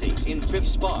Electricity in 5th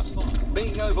spot.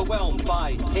 Being overwhelmed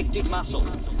by Hectic Muscle.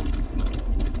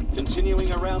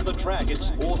 Continuing around the track,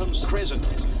 it's Autumn's Crescent.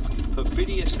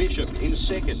 Perfidious Bishop in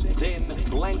 2nd, then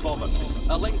Blank Bobbin.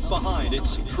 A length behind,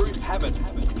 it's Troop Habit.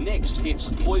 Next, it's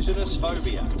Poisonous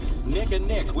Phobia. Neck and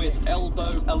neck with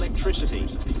Elbow Electricity.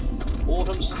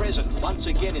 Autumn's Crescent once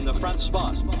again in the front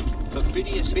spot.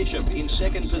 Perfidious Bishop in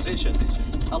 2nd position.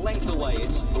 A length away,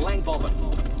 it's Blank Bobbin.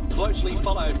 Closely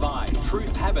followed by Troop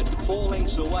Habit, 4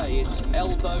 lengths away, it's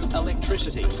Elbow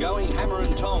Electricity. Going hammer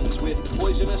and tongs with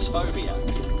Poisonous Phobia.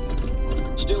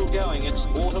 Still going, it's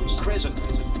Autumn's Crescent.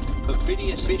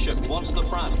 Perfidious Bishop wants the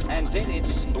front, and then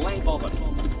it's Blank Bobbin.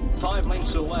 5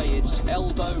 lengths away, it's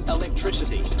Elbow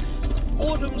Electricity.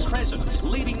 Autumn's Crescent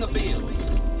leading the field.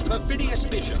 Perfidious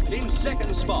Bishop in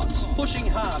 2nd spot, pushing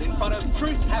hard in front of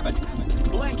Truth Habit.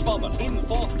 Blank Bobbin in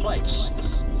 4th place.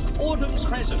 Autumn's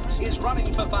Crescent is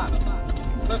running for fun.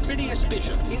 Perfidious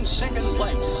Bishop in 2nd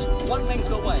place. 1 length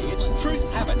away, it's Truth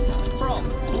Habit from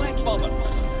Blank Bobbin.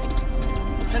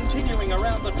 Continuing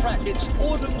around the track, it's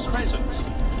Autumn's Crescent.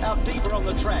 Out deeper on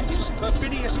the track is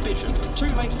Perfidious Bishop. 2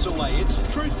 lengths away, it's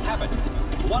Truth Habit.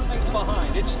 1 length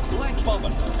behind, it's Blank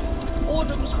Bobbin.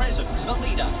 Autumn's Crescent, the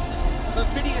leader.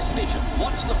 Perfidious Bishop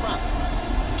wants the front.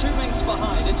 2 lengths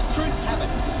behind, it's Truth Habit.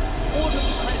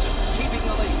 Autumn's Crescent keeping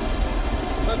the lead.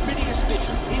 Perfidious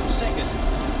Bishop in 2nd.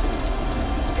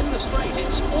 In the straight,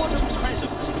 it's Autumn's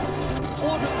Crescent.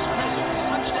 Autumn's Crescent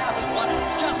punched out and won it.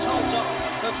 Just holds on.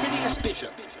 Perfidious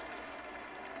Bishop.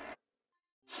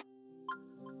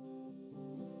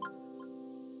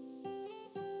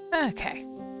 Okay,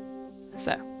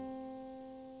 so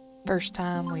first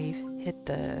time we've hit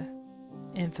the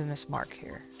infamous mark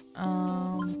here.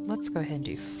 Let's go ahead and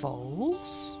do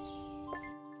foals.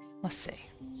 Let's see.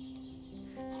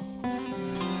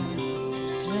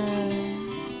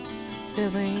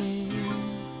 Philly.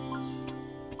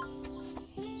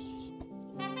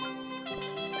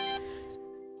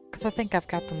 Because I think I've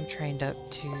got them trained up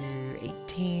to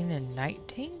 18 and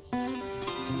 19,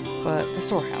 but the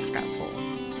storehouse got full.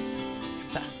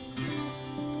 So,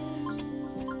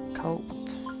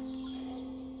 colt.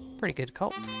 Pretty good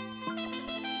colt.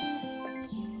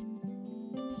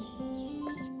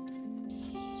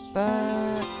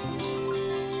 But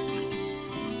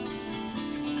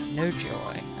no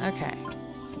joy. Okay.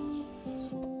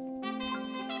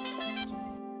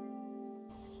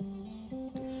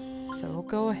 So we'll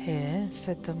go ahead and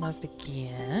set them up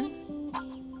again.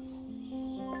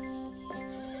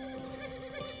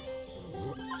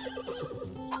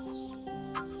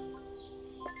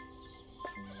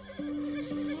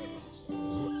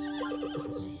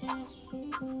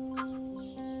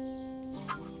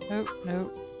 Nope,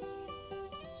 nope.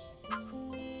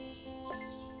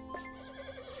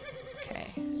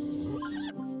 Okay.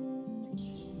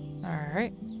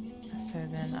 Alright. So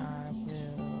then I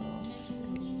will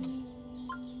see.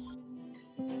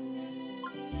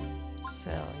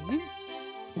 Sell you.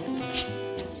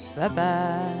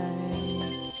 Bye-bye.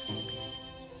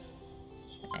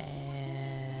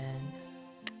 And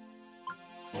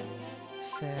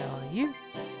sell you.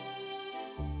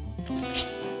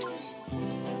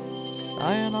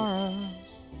 Sayonara.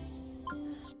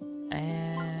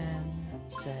 And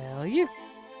sell you.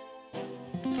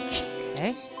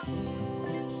 Okay.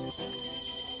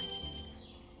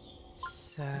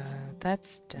 So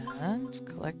that's done. Let's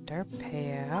collect our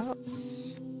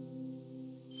payouts.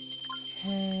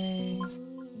 Okay.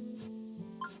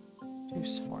 Do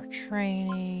some more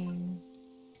training.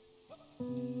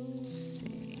 Let's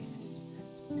see.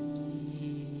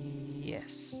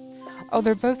 Yes. Oh,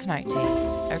 they're both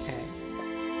 19s. Okay.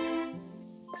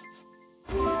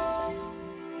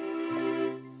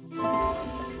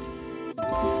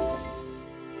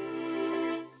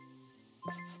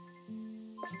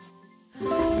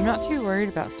 I'm not too worried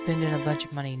about spending a bunch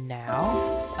of money now.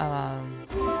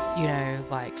 You know,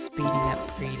 like speeding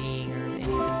up breeding or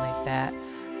anything like that.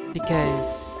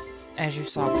 Because, as you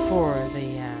saw before,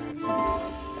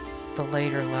 the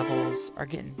later levels are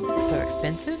getting so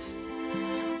expensive.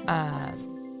 That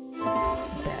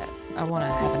I want to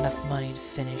have enough money to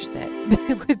finish that.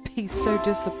 It would be so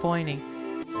disappointing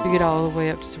to get all the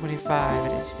way up to 25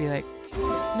 and it's be like,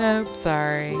 nope,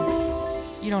 sorry,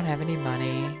 you don't have any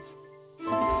money.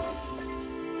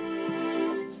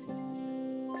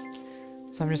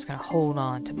 So I'm just gonna hold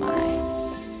on to my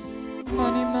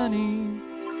money.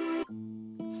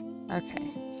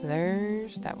 Okay, so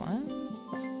there's that one.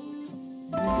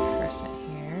 And Crescent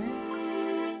here.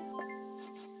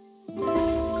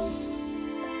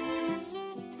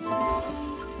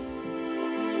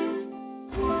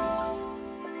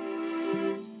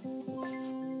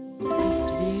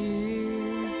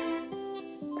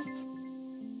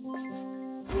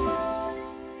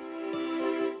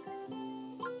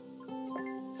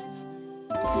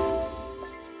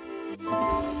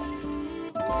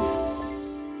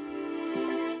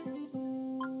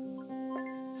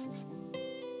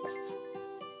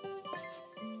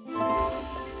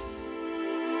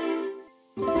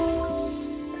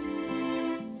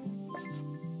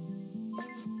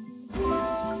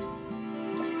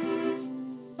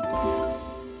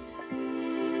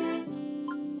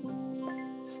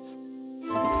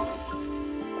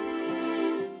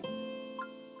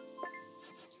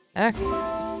 Okay,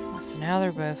 so now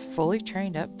they're both fully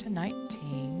trained up to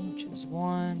 19, which is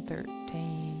 1,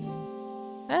 13.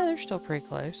 Oh, they're still pretty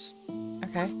close.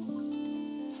 Okay.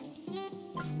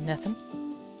 Nothing.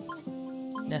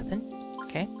 Nothing.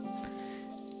 Okay.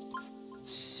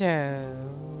 So,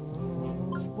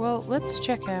 well, let's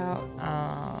check out,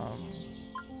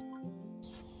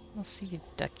 let's see if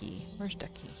Ducky. Where's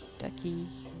Ducky? Ducky.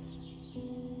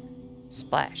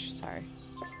 Splash, sorry.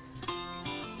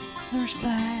 Summer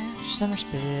splash, summer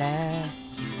splash.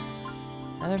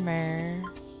 Another mare.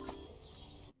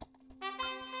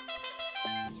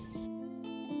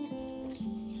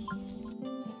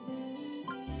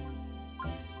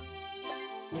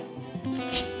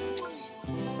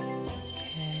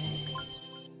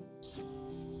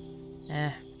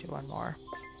 Okay. Do one more.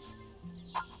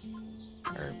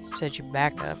 Or set you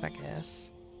back up, I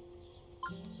guess.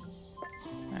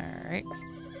 Alright.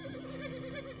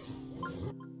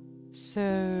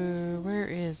 So, where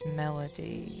is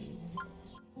Melody?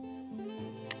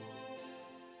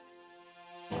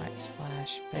 White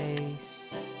splash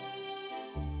face.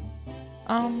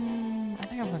 I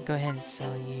think I'm gonna go ahead and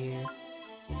sell you.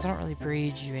 Because I don't really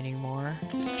breed you anymore.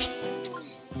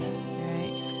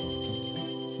 Alright.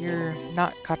 Your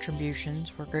not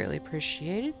contributions were greatly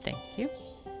appreciated. Thank you.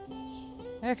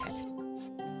 Okay.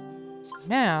 So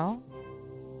now,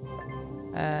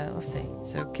 let's see.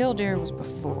 So killdeer was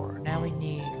before. Now we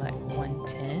need like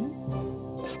 110.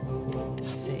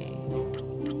 Let's see.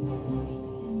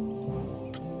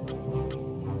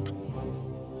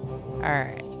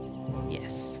 Alright.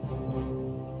 Yes.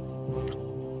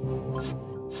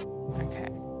 Okay.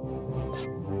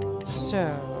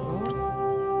 So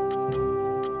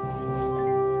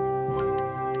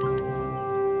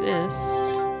this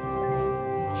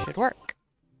should work.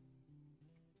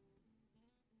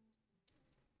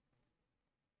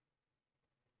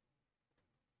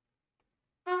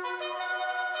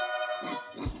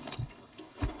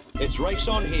 It's race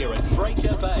on here at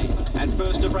Breaker Bay, and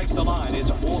first to break the line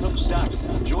is Autumn Stuck.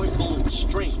 Joyful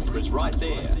Strength is right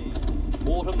there.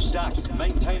 Autumn Stuck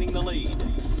maintaining the lead.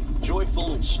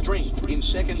 Joyful Strength in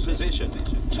second position.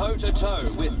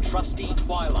 Toe-to-toe with Trusty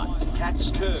Twilight.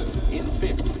 Cat's Curve in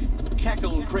fifth.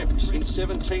 Cackle Crypt in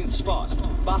 17th spot.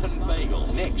 Button Bagel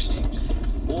next.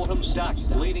 Autumn Stuck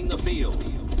leading the field.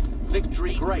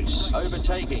 Victory Grace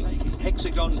overtaking.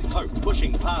 Hexagon Hope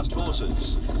pushing past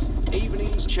horses.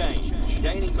 Evening's Change,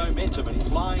 gaining momentum and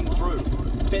flying through.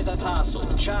 Feather Parcel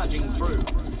charging through.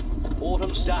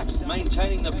 Autumn Stuck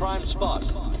maintaining the prime spot.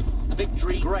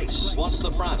 Victory Grace wants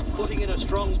the front, putting in a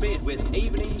strong bid with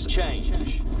Evening's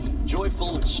Change.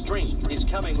 Joyful Strength is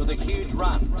coming with a huge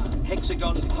run.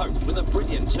 Hexagon Hope with a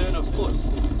brilliant turn of foot.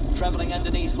 Travelling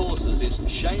underneath horses is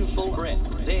Shameful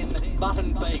Breath, then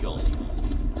Button Bagel.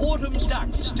 Autumn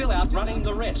Stuck still outrunning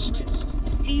the rest.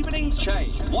 Evening's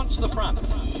Change wants the front.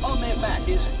 On their back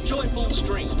is Joyful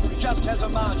Strength. Just has a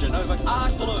margin over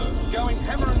Art Blue. Going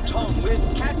hammer and tong with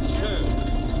Cat's Curve.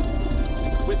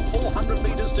 With 400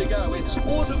 metres to go, it's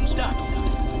Autumn Stuck.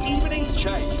 Evening's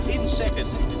Change in second.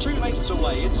 2 lengths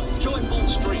away, it's Joyful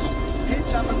Strength.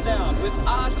 Heads up and down with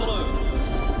Art Blue.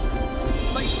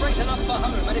 They straighten up for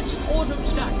home, and it's Autumn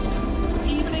Stuck.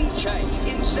 Evening's Change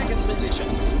in second position.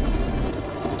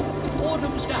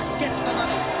 Autumn Stuck gets the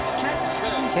money. Cat's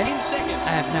Curve in second.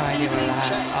 I have no idea why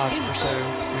the odds were so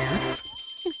weird.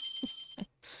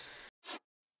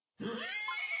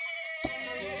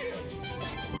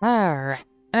 Alright,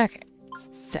 okay.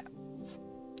 So,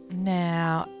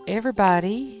 now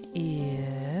everybody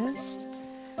is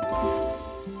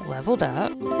leveled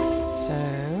up. So,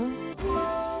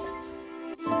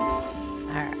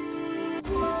 alright.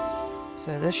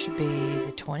 So this should be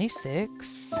the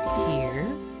 26 here.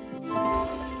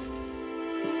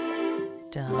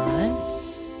 Done.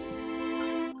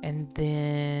 And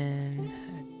then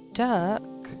duck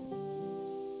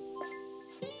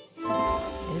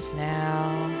is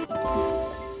now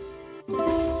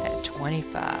at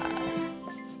 25.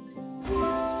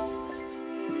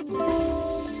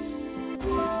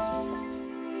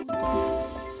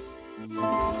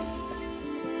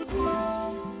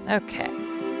 Okay.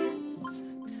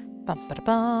 Bum ba da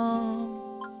bum.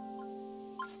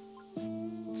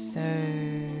 So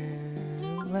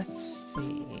let's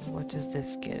see. What does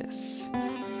this get us?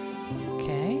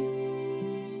 Okay.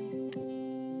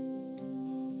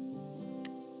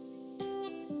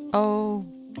 Oh,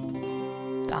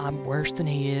 I'm worse than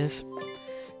he is.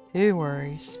 Who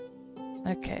worries?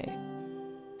 Okay.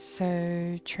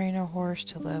 So train a horse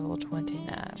to level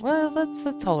 29. Well, let's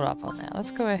hold off on that.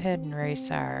 Let's go ahead and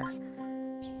race our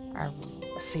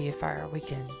see if we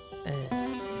can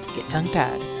get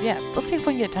tongue-tied. Yeah, let's see if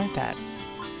we can get tongue-tied.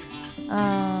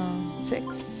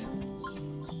 6.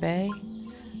 Bay.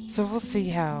 So we'll see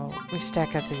how we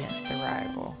stack up against the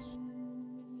rival.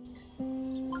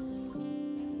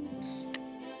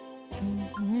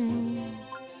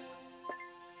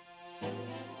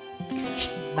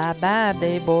 Bye-bye,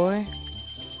 bay boy.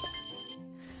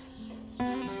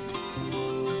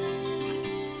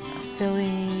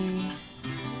 Philly.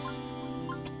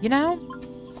 You know,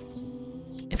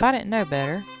 if I didn't know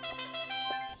better,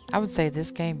 I would say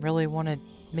this game really wanted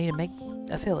me to make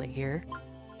a filly here.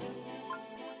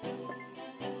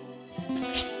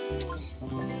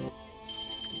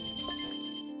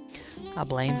 I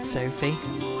blame Sophie.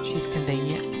 She's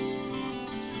convenient.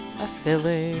 A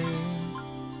filly.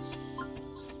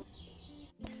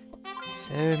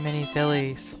 So many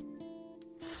fillies.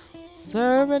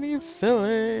 So many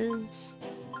fillies.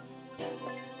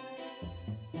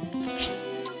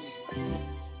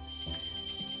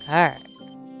 Alright,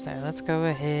 so let's go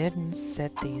ahead and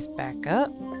set these back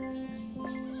up.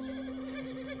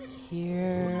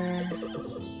 Here.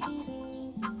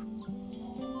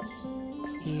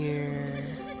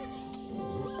 Here.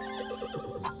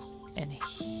 And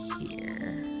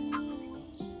here.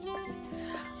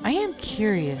 I am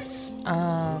curious,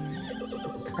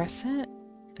 Crescent?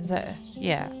 Is that,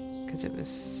 yeah, because it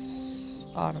was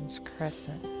Autumn's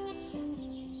Crescent.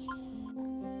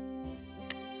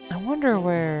 I wonder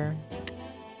where...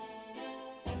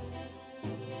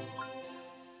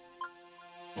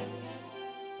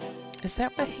 Is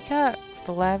that what he got? Was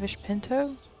the lavish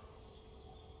pinto?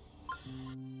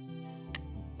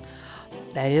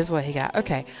 That is what he got.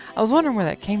 Okay. I was wondering where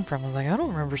that came from. I was like, I don't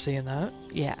remember seeing that.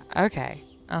 Yeah. Okay.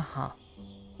 Uh-huh.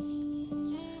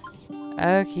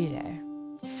 Okie-doke.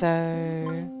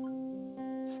 So...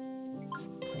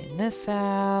 clean this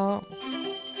out.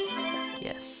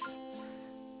 Yes.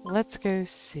 Let's go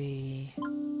see...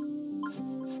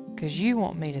 because you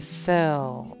want me to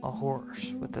sell a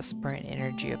horse with a sprint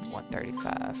energy of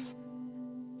 135.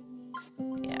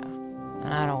 Yeah.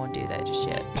 And I don't want to do that just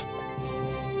yet.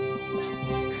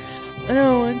 I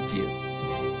don't want to.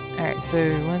 Alright, so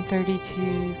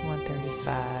 132,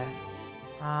 135.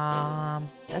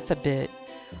 That's a bit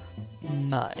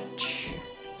much.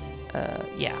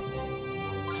 Yeah.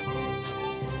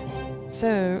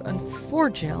 So,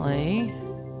 unfortunately,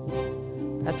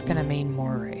 that's gonna mean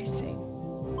more racing.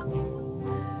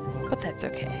 But that's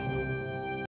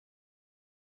okay.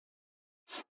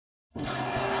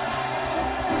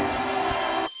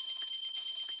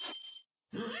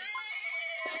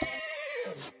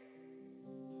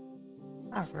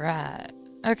 Alright.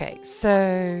 Okay,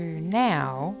 so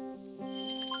now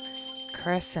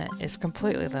Crescent is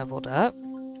completely leveled up.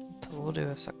 So we'll do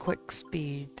us a quick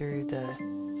speed through the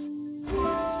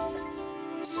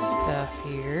stuff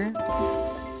here.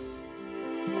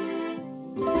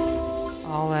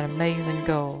 All that amazing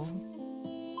gold.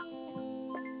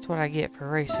 That's what I get for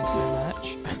racing so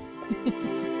much.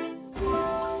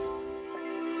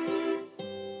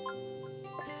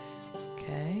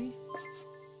 Okay.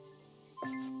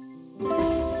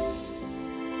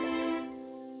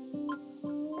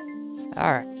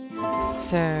 Alright.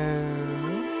 So...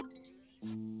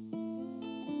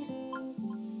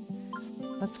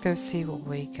 let's go see what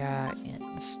we got in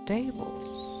the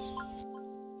stables.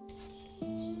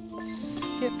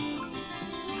 Skip.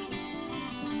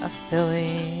 A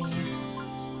filly.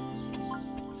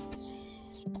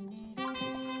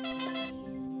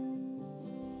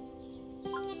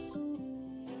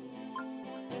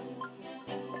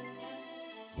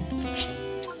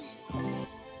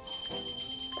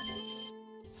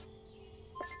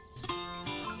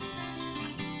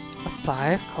 A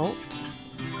 5 colt.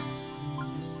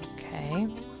 Okay.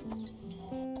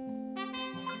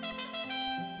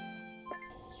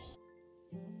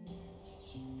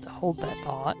 Hold that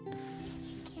thought.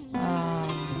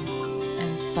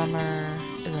 summer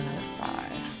is another 5.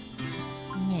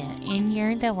 Yeah, and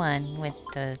you're the one with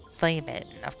the limit,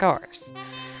 of course.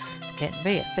 Can't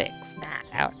be a 6. Nah,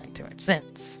 that would make too much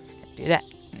sense. Can't do that.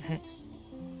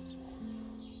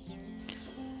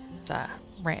 It's a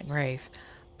rant and rave.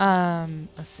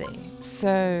 Let's see. So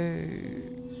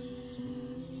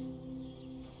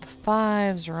the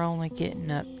 5s are only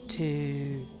getting up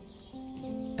to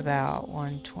about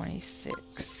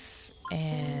 126,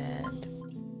 and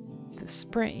the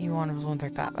sprint you wanted was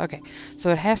 135. Okay,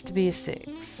 so it has to be a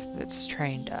 6 that's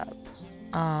trained up.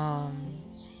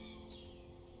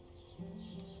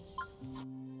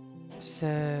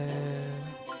 So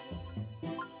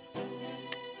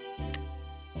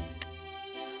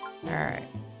alright.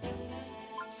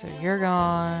 So you're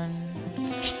gone.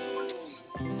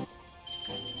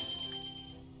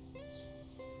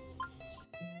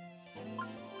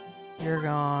 You're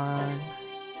gone.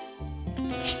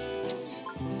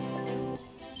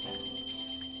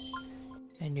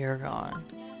 And you're gone.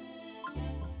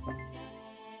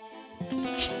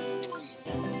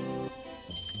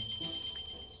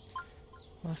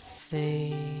 Let's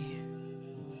see.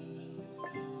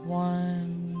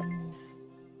 1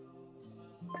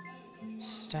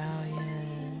 stallion.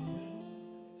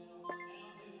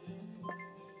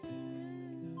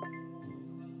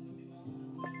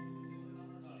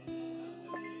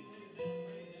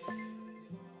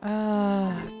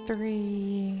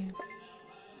 Three.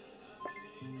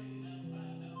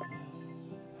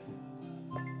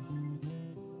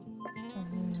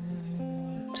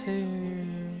 Two.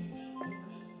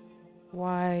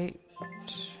 White.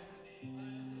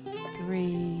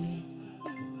 3.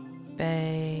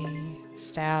 Bay.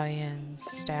 Stallion.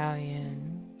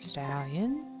 Stallion.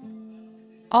 Stallion.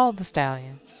 All the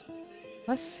stallions.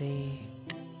 Let's see.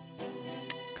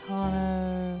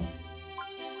 Kano.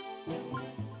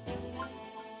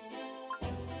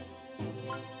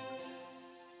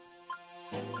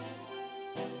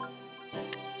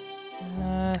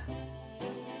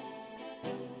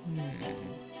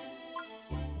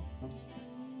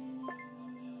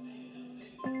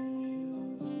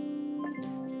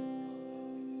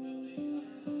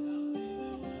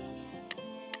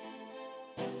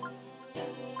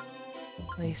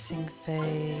 Lacing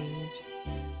fade.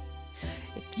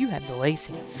 If you had the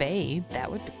lacing fade, that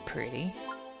would be pretty.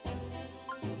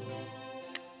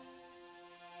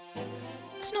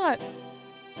 It's not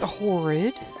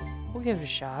horrid. We'll give it a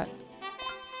shot.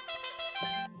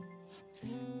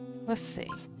 Let's see.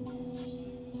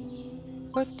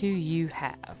 What do you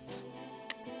have?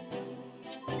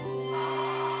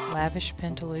 Lavish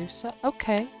Pentaloosa?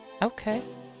 Okay, okay.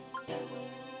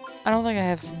 I don't think I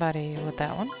have somebody with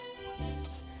that one.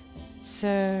 So,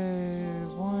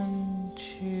 1,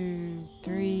 2,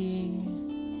 3.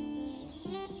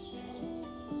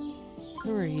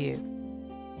 Who are you?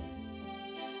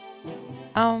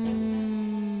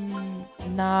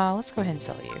 Nah, let's go ahead and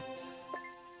sell you.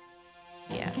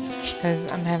 Yeah, because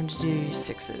I'm having to do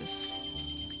 6s.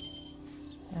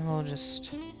 And we'll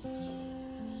just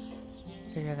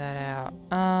figure that out.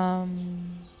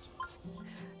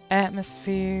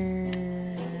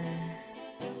 Atmosphere.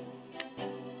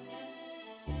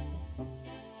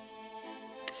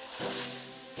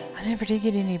 I never did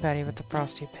get anybody with the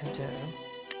Frosty Pinto.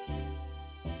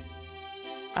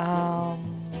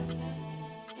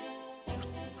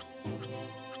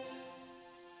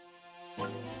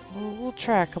 We'll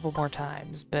try a couple more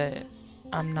times, but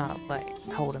I'm not, like,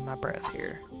 holding my breath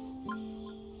here.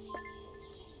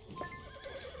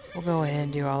 We'll go ahead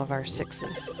and do all of our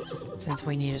 6s, since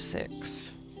we need a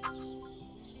 6.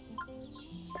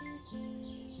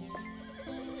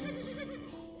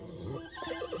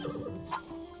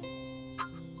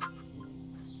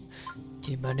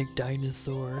 Demonic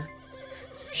dinosaur.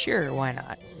 Sure, why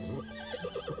not?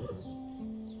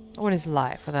 What is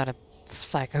life without a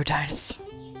psycho dinosaur?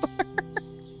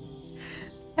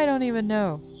 I don't even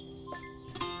know.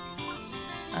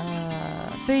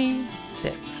 See?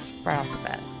 6. Right off the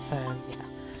bat. So, yeah.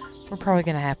 We're probably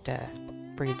gonna have to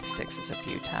breed the 6s a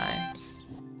few times.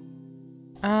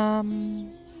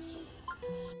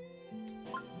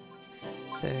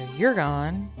 So, you're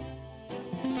gone.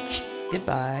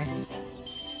 Goodbye.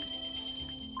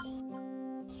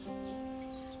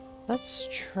 Let's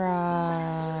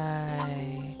try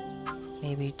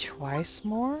maybe twice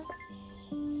more.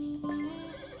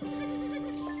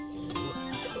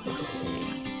 Let's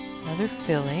see. Another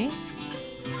filly.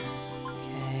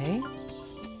 Okay.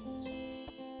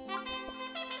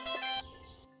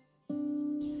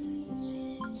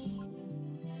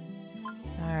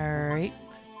 Alright.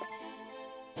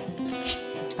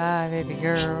 Bye, baby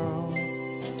girl.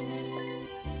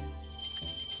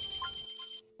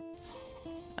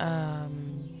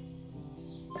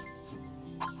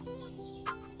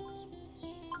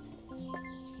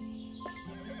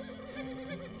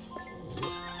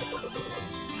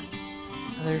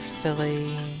 Another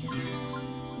filly.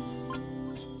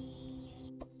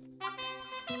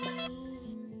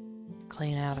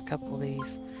 Clean out a couple of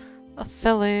these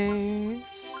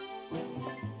fillies.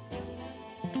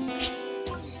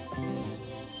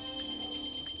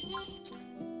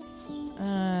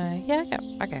 Yeah,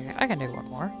 I can do one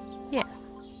more. Yeah.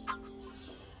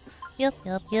 Yup.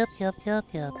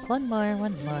 One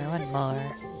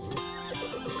more.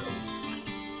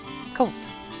 Colt.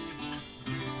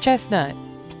 Chestnut.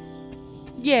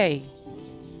 Yay.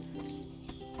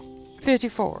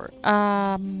 54.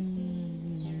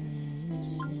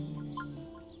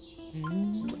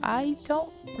 I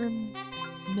don't remember.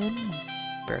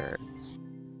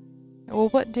 Well,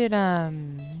 what did,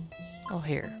 oh,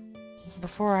 here.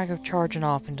 Before I go charging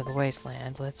off into the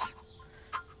wasteland, let's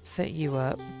set you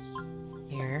up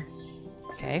here.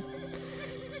 Okay.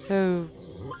 So,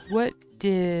 what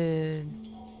did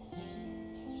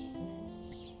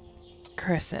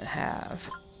Crescent have?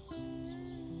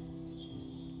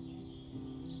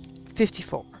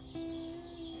 54.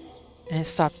 And it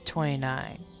stopped at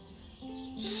 29.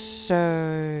 So,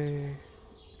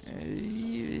 and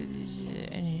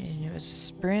it was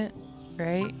sprint,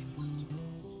 right?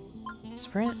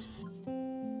 Sprint?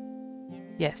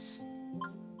 Yes.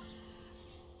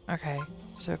 Okay,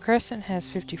 so Crescent has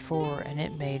 54 and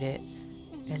it made it.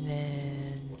 And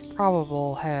then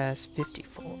Probable has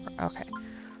 54. Okay.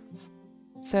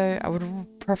 So I would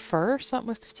prefer something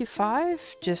with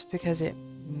 55 just because it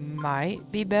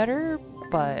might be better,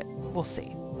 but we'll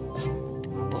see.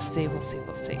 We'll see.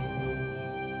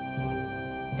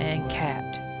 And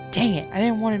capped. Dang it, I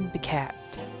didn't want him to be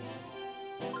capped.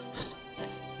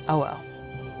 Oh well.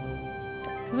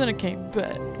 Because then I can't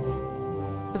bet.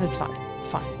 But that's fine. It's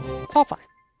fine. It's all fine.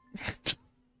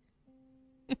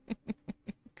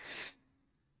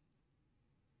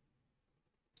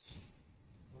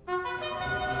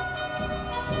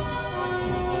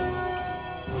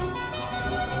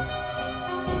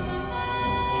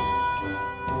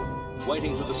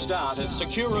 Waiting for the start at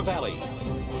Secura Valley.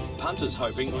 Punters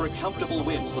hoping for a comfortable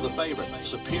win for the favourite,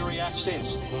 Superior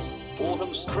Sense.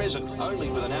 Autumn's Crescent, only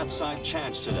with an outside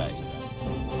chance today.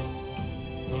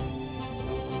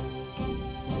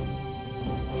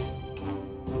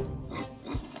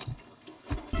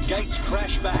 Gates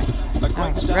crash back. A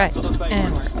great start for the favourite.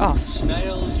 And we're off.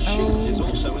 Snail's Sheep is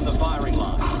also in the firing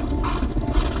line.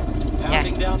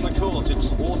 Pounding down the course, it's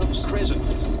Autumn's Crescent.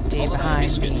 Stay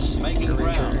behind me, making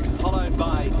ground, followed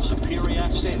by Superior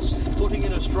Sense, putting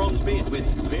in a strong bid with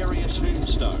various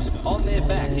Tombstone. On their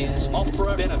back is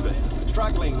Opera Benefit,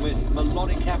 struggling with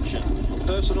melodic action.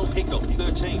 Personal Pickle,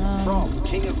 13, from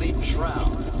King of the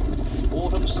Shroud.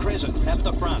 Autumn's Crescent at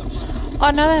the front. Oh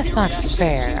no, that's not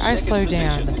fair. I slow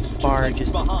down, the bar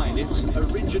just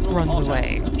runs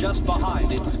away. Just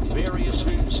behind its various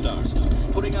Tombstone.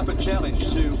 Putting up a challenge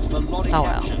to melodic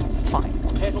action. It's fine.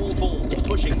 Petal Ball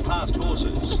pushing past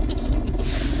horses.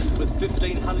 With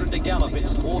 1,500 to gallop,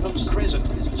 it's Autumn's Crescent.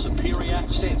 Superior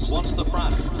Sense wants the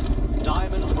front.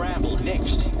 Diamond Bramble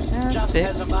next. Just 6.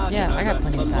 has a margin Yeah, I got over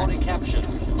plenty of time. melodic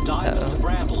action. Diamond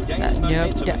Bramble gains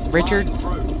momentum. Yeah, Richard.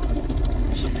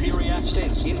 Superior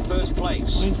Sense in first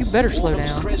place. Yeah, you better slow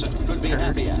Autumn's down. Crescent could be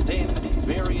happier. Then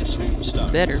various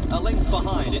Tombstone. Better. A length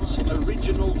behind, it's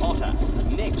Original Otter.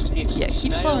 Next, it's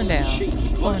keep slowing down. Sheep,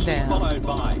 Slowing down. followed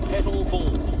by Petal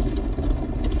Ball.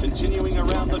 Continuing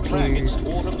around the track, it's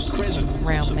Autumn's Crescent.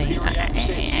 Around me. Superior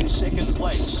Sense in second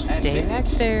place. And Stay then back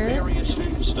it's there. Various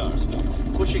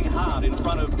Tombstone. Pushing hard in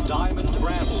front of Diamond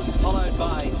Bramble, followed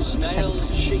by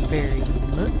Snail's Sheep. Very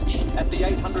much. At the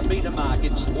 800-meter mark,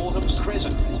 it's Autumn's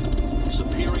Crescent.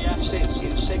 Superior Sense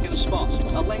in second spot.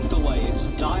 A length away, it's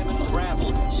Diamond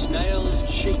Bramble. Snail's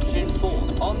Sheep in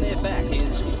fourth. On their back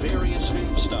is various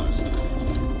Tombstone.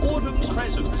 Autumn's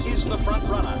Crescent is the front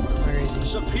runner. Where is he?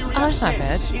 Superior That's not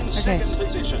bad. Sense in Okay. second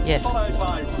position. Yes. Followed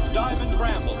by Diamond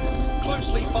Bramble.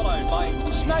 Closely followed by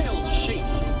Snail's Sheep.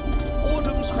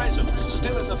 Autumn's Crescent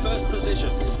still in the first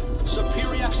position.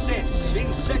 Superior Sense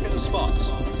in second spot.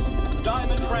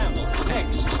 Diamond Bramble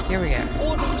next. Here we go.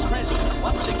 Autumn's Crescent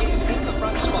once again in the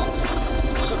front spot.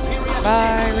 Superior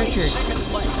Bye, Sense Richard. in second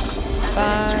place. And Bye,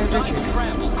 then it's Richard. Diamond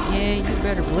Bramble. Yeah, you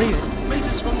better believe it.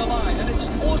 Meters from the line, and it's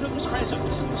Autumn's Crescent.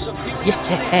 Superior Yes.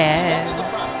 Sense wants the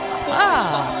front. 4 Ah.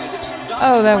 behind, it's Diamond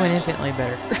Oh, that went Bramble. infinitely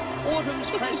better. Autumn's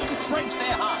Crescent breaks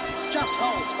their hearts. Just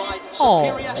holds by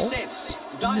Aw, Superior Sense.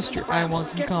 Diamond Mr. I Bramble want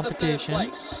some gets the third competition.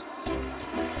 place.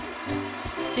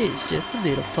 It's just a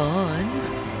little fun.